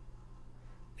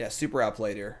 Yeah, super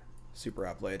outplayed here. Super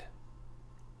outplayed.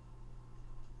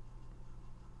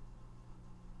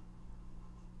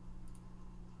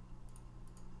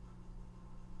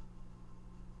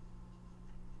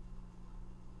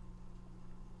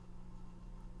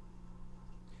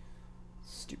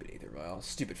 Stupid Aether Vial.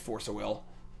 Stupid Force of Will.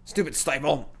 Stupid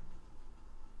Stifle.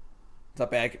 What's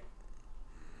up, Bag?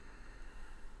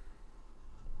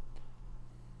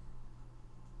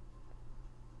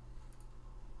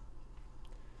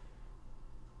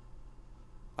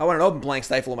 I want an open blank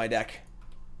Stifle in my deck.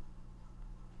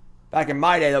 Back in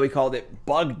my day, though, we called it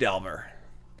Bug Delver.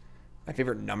 My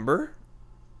favorite number?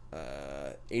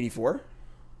 84.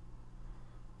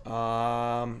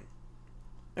 Alright.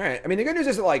 I mean, the good news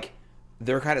is that, like,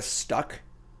 they're kind of stuck.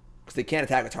 Because they can't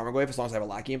attack with Tarmogoyf as long as I have a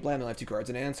Lackey in play and they'll have 2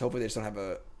 cards in hand. So hopefully they just don't have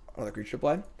another creature to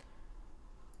play.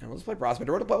 And we'll just play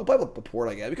Prospector. We'll play the port,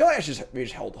 I guess. We could actually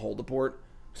just hold the port.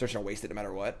 So we're just going to waste it no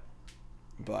matter what.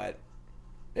 But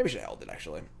maybe we should have held it,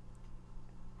 actually.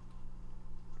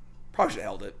 Probably should have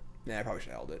held it. Yeah, I probably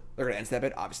should have held it. They're going to end step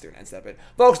it. Obviously, they're going to end step it.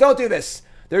 Folks, don't do this.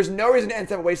 There's no reason to end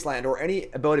step Wasteland or any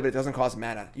ability, but it doesn't cost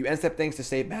mana. You end step things to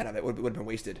save mana. It would have been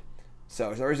wasted. So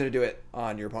there's no reason to do it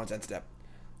on your opponent's end step.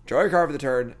 Draw your card for the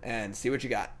turn and see what you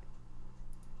got.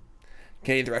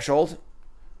 Canadian Threshold.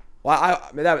 Well, I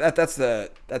mean, that's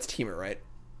Teamer, right?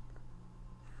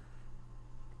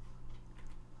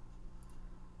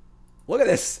 Look at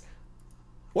this.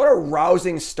 What a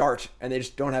rousing start, and they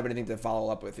just don't have anything to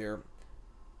follow up with here.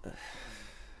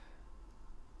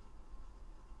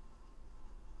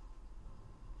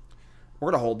 We're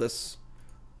gonna hold this,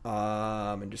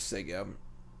 and just say go.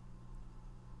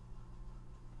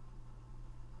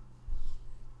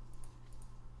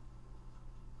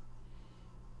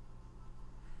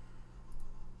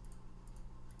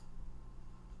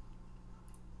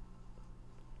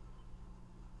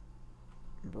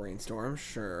 Brainstorm,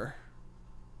 sure.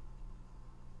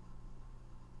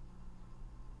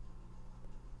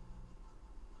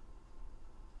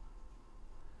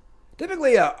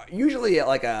 Typically, usually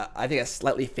like I think a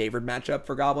slightly favored matchup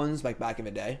for goblins, like back in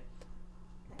the day.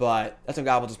 But that's when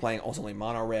goblins was playing also only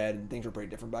mono red, and things were pretty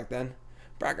different back then.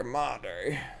 Back in my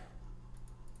day.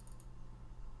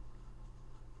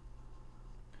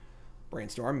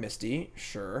 Brainstorm, Misty,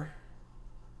 sure.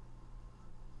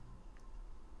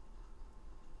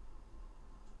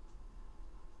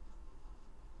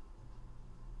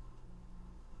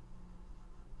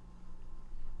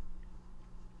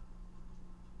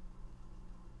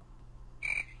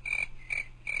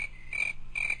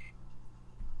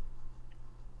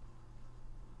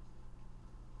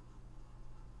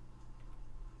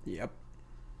 Yep.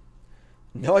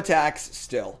 No attacks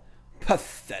still.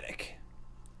 Pathetic.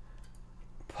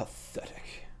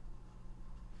 Pathetic.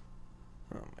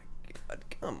 Oh my god,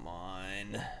 come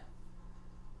on.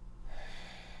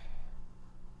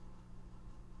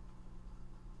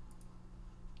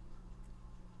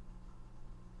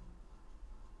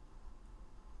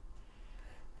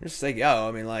 Just say go.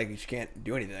 I mean, like, you can't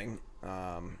do anything.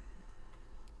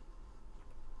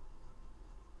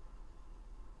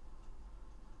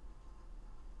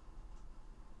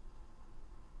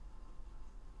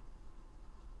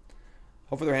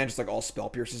 Hopefully their hand just like all spell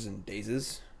pierces and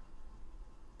dazes.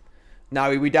 Now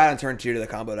we died on turn 2 to the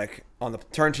combo deck on the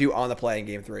turn 2 on the play in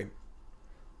game 3.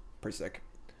 Pretty sick.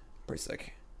 Pretty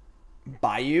sick.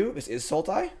 Bayou. This is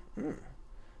Sultai.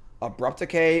 Abrupt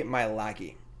Decay, my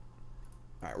Lackey.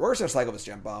 Alright, we're just gonna cycle this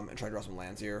Gempalm and try to draw some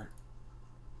lands here.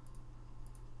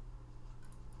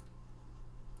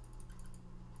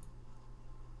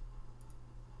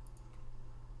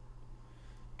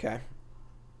 Okay.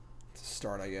 It's a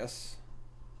start, I guess.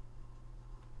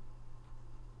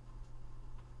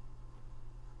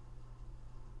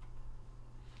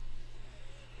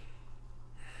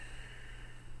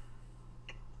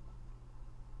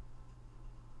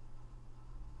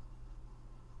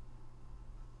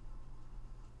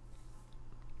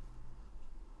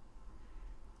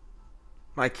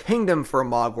 My kingdom for a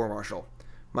Mogg War Marshal.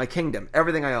 My kingdom.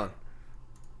 Everything I own.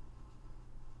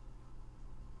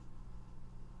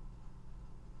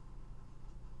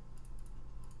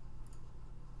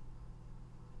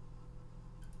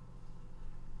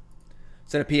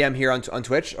 Send a PM here on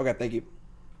Twitch. Okay, thank you.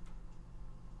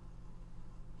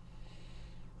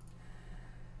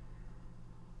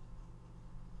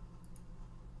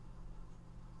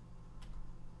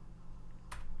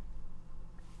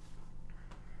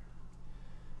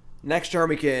 Next turn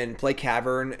we can play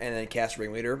Cavern and then cast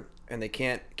Ringleader, and they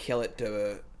can't kill it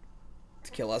to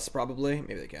kill us probably.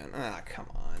 Maybe they can. Ah, come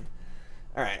on.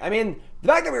 All right. I mean, the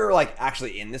fact that we were like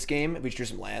actually in this game, we drew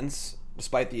some lands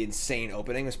despite the insane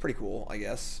opening was pretty cool, I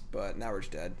guess. But now we're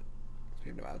just dead. So we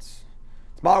have no outs.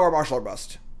 It's Mogg War Marshal or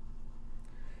bust.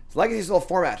 It's Legacy still a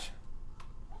format.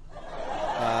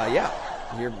 Yeah.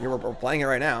 Here we're playing it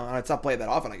right now. It's not played that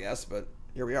often, I guess, but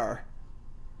here we are.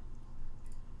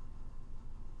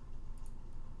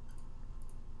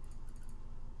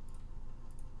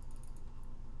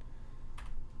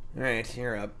 Alright,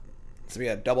 you're up. So we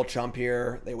got double chump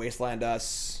here. They wasteland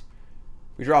us.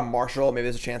 We draw Marshal. Maybe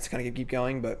there's a chance to kind of keep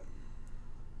going, but...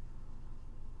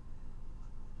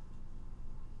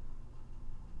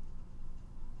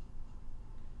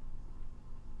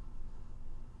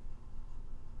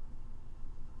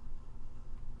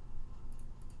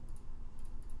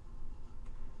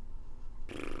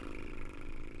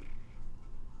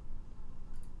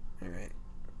 Alright.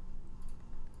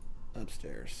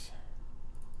 Upstairs.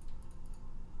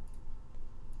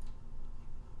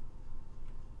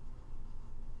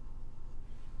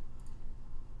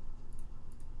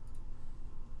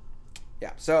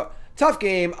 Yeah, so tough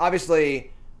game.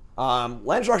 Obviously, land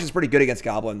destruction is pretty good against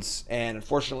goblins, and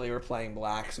unfortunately, we're playing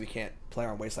black, so we can't play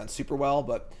our Wasteland super well.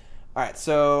 But all right,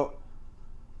 so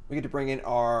we get to bring in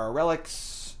our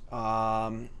relics.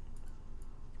 Not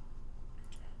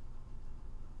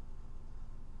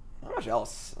much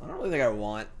else. I don't really think I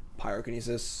want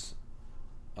Pyrokinesis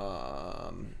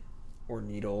or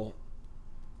Needle.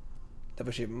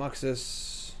 Double shape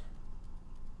Muxus.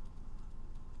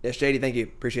 Yes, JD, thank you.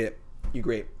 Appreciate it. You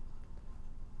great.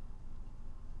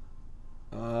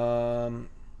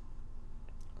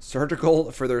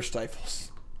 Surgical for their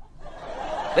stifles.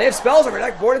 They have spells over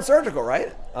deck, board and surgical,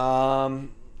 right?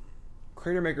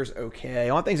 Cratermaker's okay.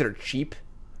 I want things that are cheap.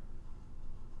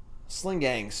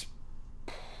 Sling-Gang's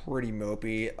pretty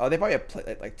mopey. Oh, they probably have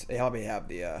they probably have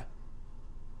the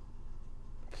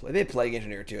they have Plague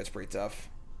Engineer too. It's pretty tough.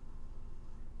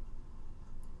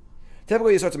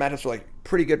 Typically, these sorts of matchups are like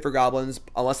pretty good for goblins,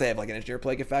 unless they have like an Engineer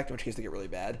Plague effect, in which case they get really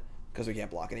bad because we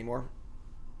can't block anymore.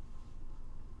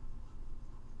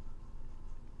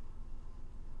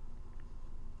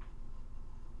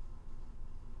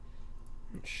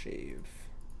 Shave.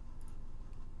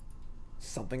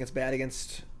 Something that's bad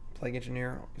against Plague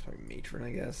Engineer. It's probably Matron,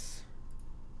 I guess.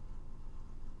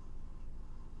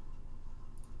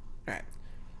 Alright.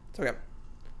 It's okay.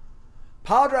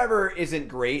 Piledriver isn't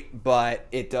great, but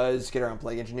it does get around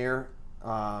Plague Engineer.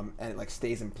 And it like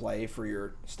stays in play for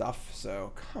your stuff.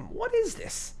 So, what is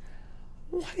this?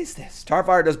 What is this?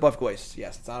 Tarfire does buff Ghost.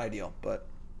 Yes, it's not ideal, but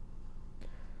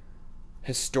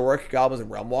historic goblins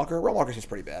and Realm Walker. Realm Walker's just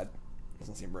pretty bad.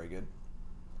 Doesn't seem very good.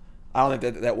 I don't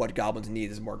think that what goblins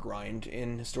need is more grind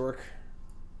in historic.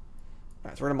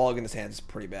 Alright, so we're gonna mulligan this hand. It's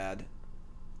pretty bad.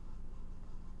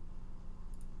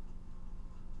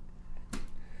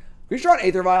 We should draw an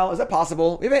Aether Vial. Is that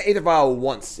possible? We haven't had Aether Vial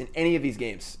once in any of these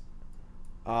games.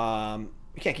 We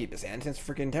can't keep this hand. It's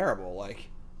freaking terrible. Like,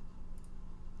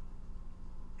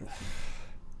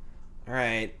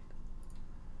 alright.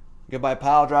 Goodbye,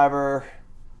 Piledriver.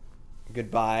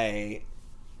 Goodbye.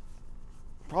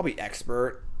 Probably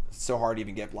Expert. It's so hard to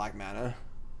even get black mana.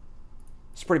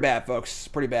 It's pretty bad, folks. It's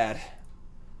pretty bad.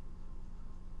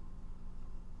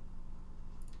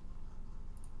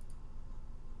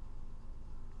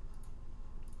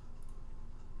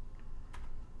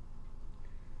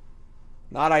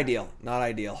 Not ideal. Not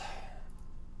ideal.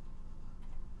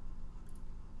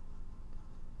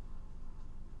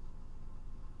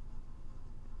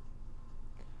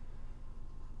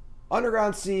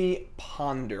 Underground Sea,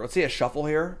 Ponder. Let's see a shuffle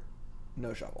here.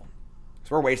 No shuffle.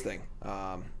 So we're wasting. We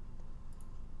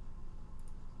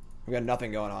got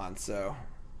nothing going on, so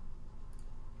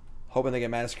hoping they get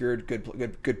mana screwed.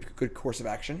 Good course of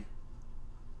action.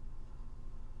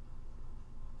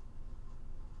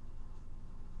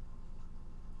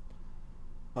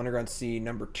 Underground Sea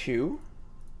number 2.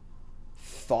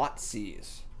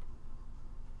 Thoughtseize.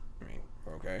 I mean,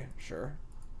 okay, sure.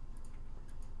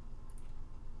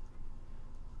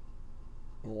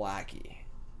 Lackey.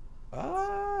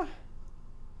 I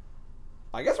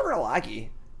guess we're gonna Lackey.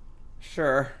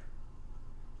 Sure.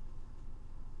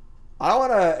 I don't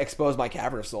want to expose my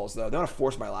Cavern of Souls, though. They want to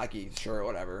force my Lackey. Sure,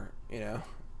 whatever. You know.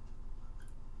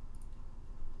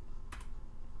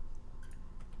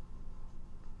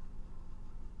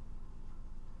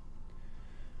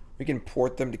 We can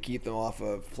port them to keep them off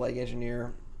of Plague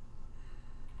Engineer.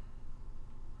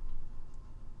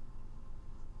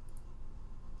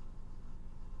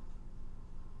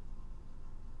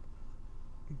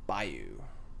 Bayou.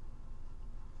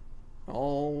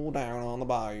 All down on the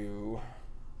bayou.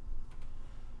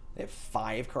 They have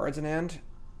 5 cards in hand.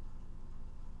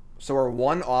 So we're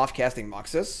 1 off casting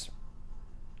Muxus.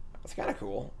 That's kind of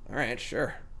cool. All right,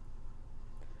 sure.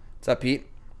 What's up, Pete?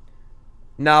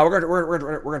 No, we're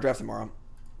gonna draft tomorrow.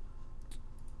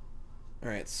 All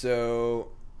right,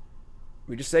 so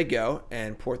we just say go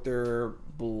and port their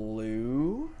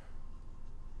blue.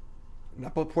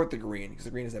 Not port the green because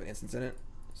the green doesn't have an instance in it,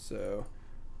 so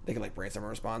they can like brainstorm a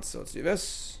response. So let's do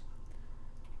this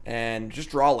and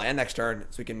just draw land next turn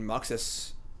so we can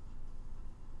Muxus.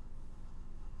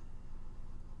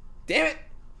 Damn it!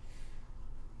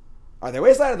 Alright, they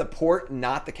Wasteland the port,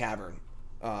 not the cavern.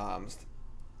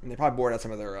 And they probably bored out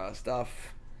some of their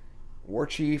stuff.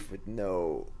 Warchief with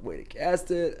no way to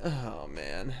cast it. Oh,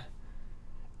 man.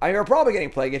 I mean, we're probably getting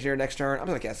Plague Engineer next turn. I'm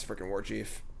going to cast this freaking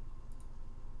Warchief.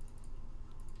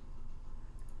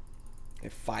 They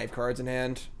have 5 cards in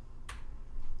hand.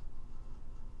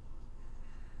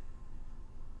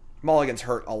 Mulligans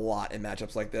hurt a lot in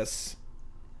matchups like this.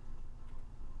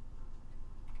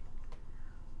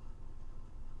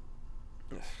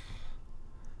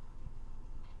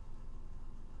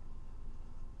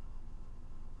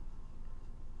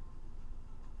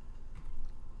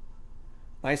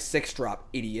 Nice 6-drop,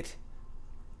 idiot.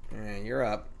 And you're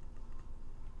up.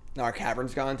 Now our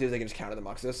Cavern's gone too, so they can just counter the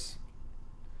Muxus.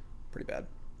 Pretty bad.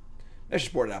 I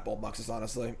should board it out both Muxus,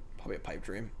 honestly. Probably a pipe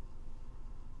dream.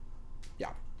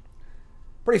 Yeah.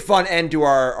 Pretty fun end to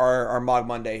our Mogg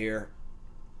Monday here.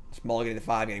 Just mulliganing the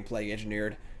 5, getting Plague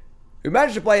Engineered. We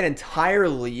managed to play an entire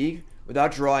league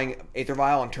without drawing Aether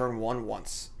Vial on turn 1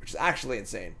 once, which is actually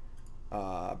insane.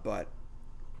 But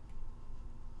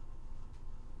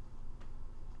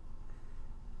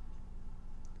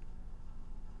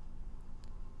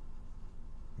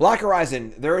Black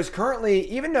Horizon, there is currently,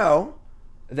 even though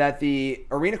that the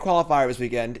arena qualifier this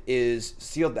weekend is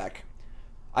sealed deck,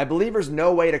 I believe there's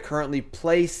no way to currently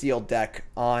play sealed deck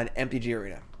on MTG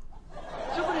Arena.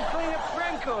 Somebody's playing a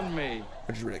prank on me.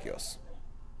 Which is ridiculous.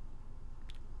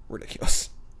 Ridiculous.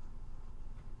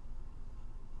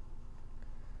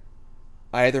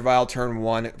 I Aether Vial turn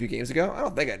 1 a few games ago. I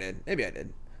don't think I did. Maybe I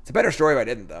did. It's a better story if I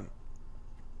didn't, though.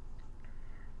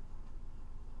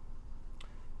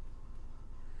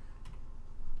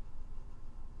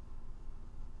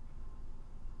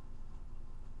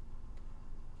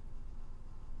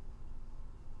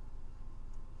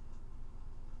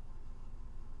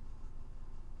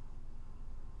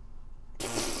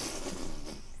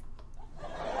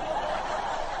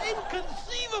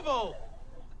 Inconceivable!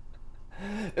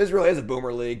 This really is a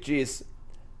boomer league. Jeez.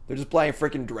 They're just playing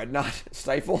freaking Dreadnought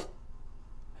Stifle.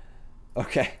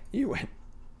 Okay, you win.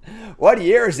 What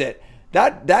year is it?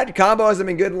 That combo hasn't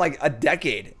been good in like a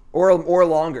decade or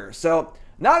longer. So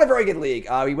not a very good league.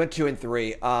 We went 2 and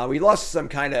 3. We lost some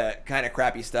kind of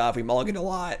crappy stuff. We mulliganed a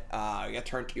lot. We got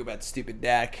turned 2 by that stupid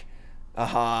deck.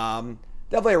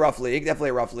 Definitely a rough league.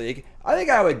 Definitely a rough league. I think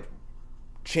I would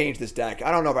change this deck.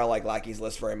 I don't know if I like Lackey's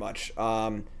list very much. I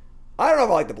don't know if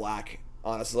I like the black,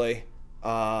 honestly.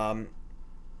 I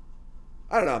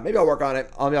don't know. Maybe I'll work on it.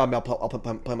 I'll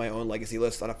play my own legacy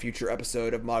list on a future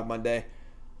episode of Mogg Monday.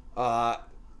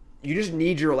 You just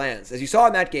need your lands. As you saw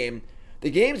in that game, the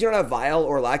games you don't have Vial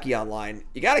or Lackey online,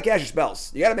 you got to cast your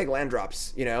spells. You got to make land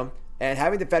drops, you know? And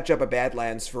having to fetch up a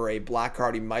Badlands for a black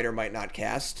card you might or might not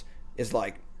cast is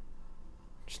like,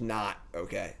 just not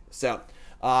okay. So,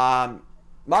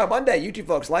 Mogg Monday, YouTube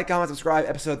folks, like, comment, subscribe,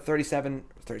 episode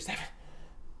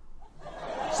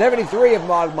 73 of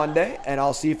Mogg Monday, and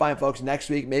I'll see you fine folks next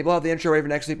week. Maybe we'll have the intro ready for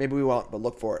next week, maybe we won't, but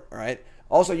look for it, all right?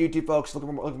 Also, YouTube folks,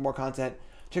 looking for more content,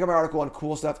 check out my article on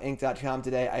CoolStuffInc.com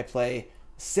today. I play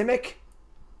Simic,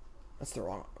 that's the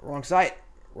wrong site,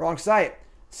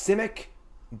 Simic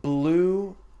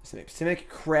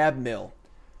Crab Mill.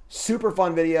 Super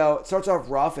fun video. It starts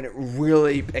off rough, and it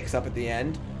really picks up at the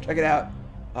end. Check it out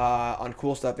on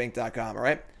CoolStuffInc.com, all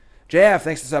right? JF,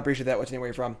 thanks for the sub, appreciate that. What's your name, where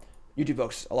you're from? YouTube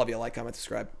folks, I love you. Like, comment,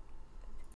 subscribe.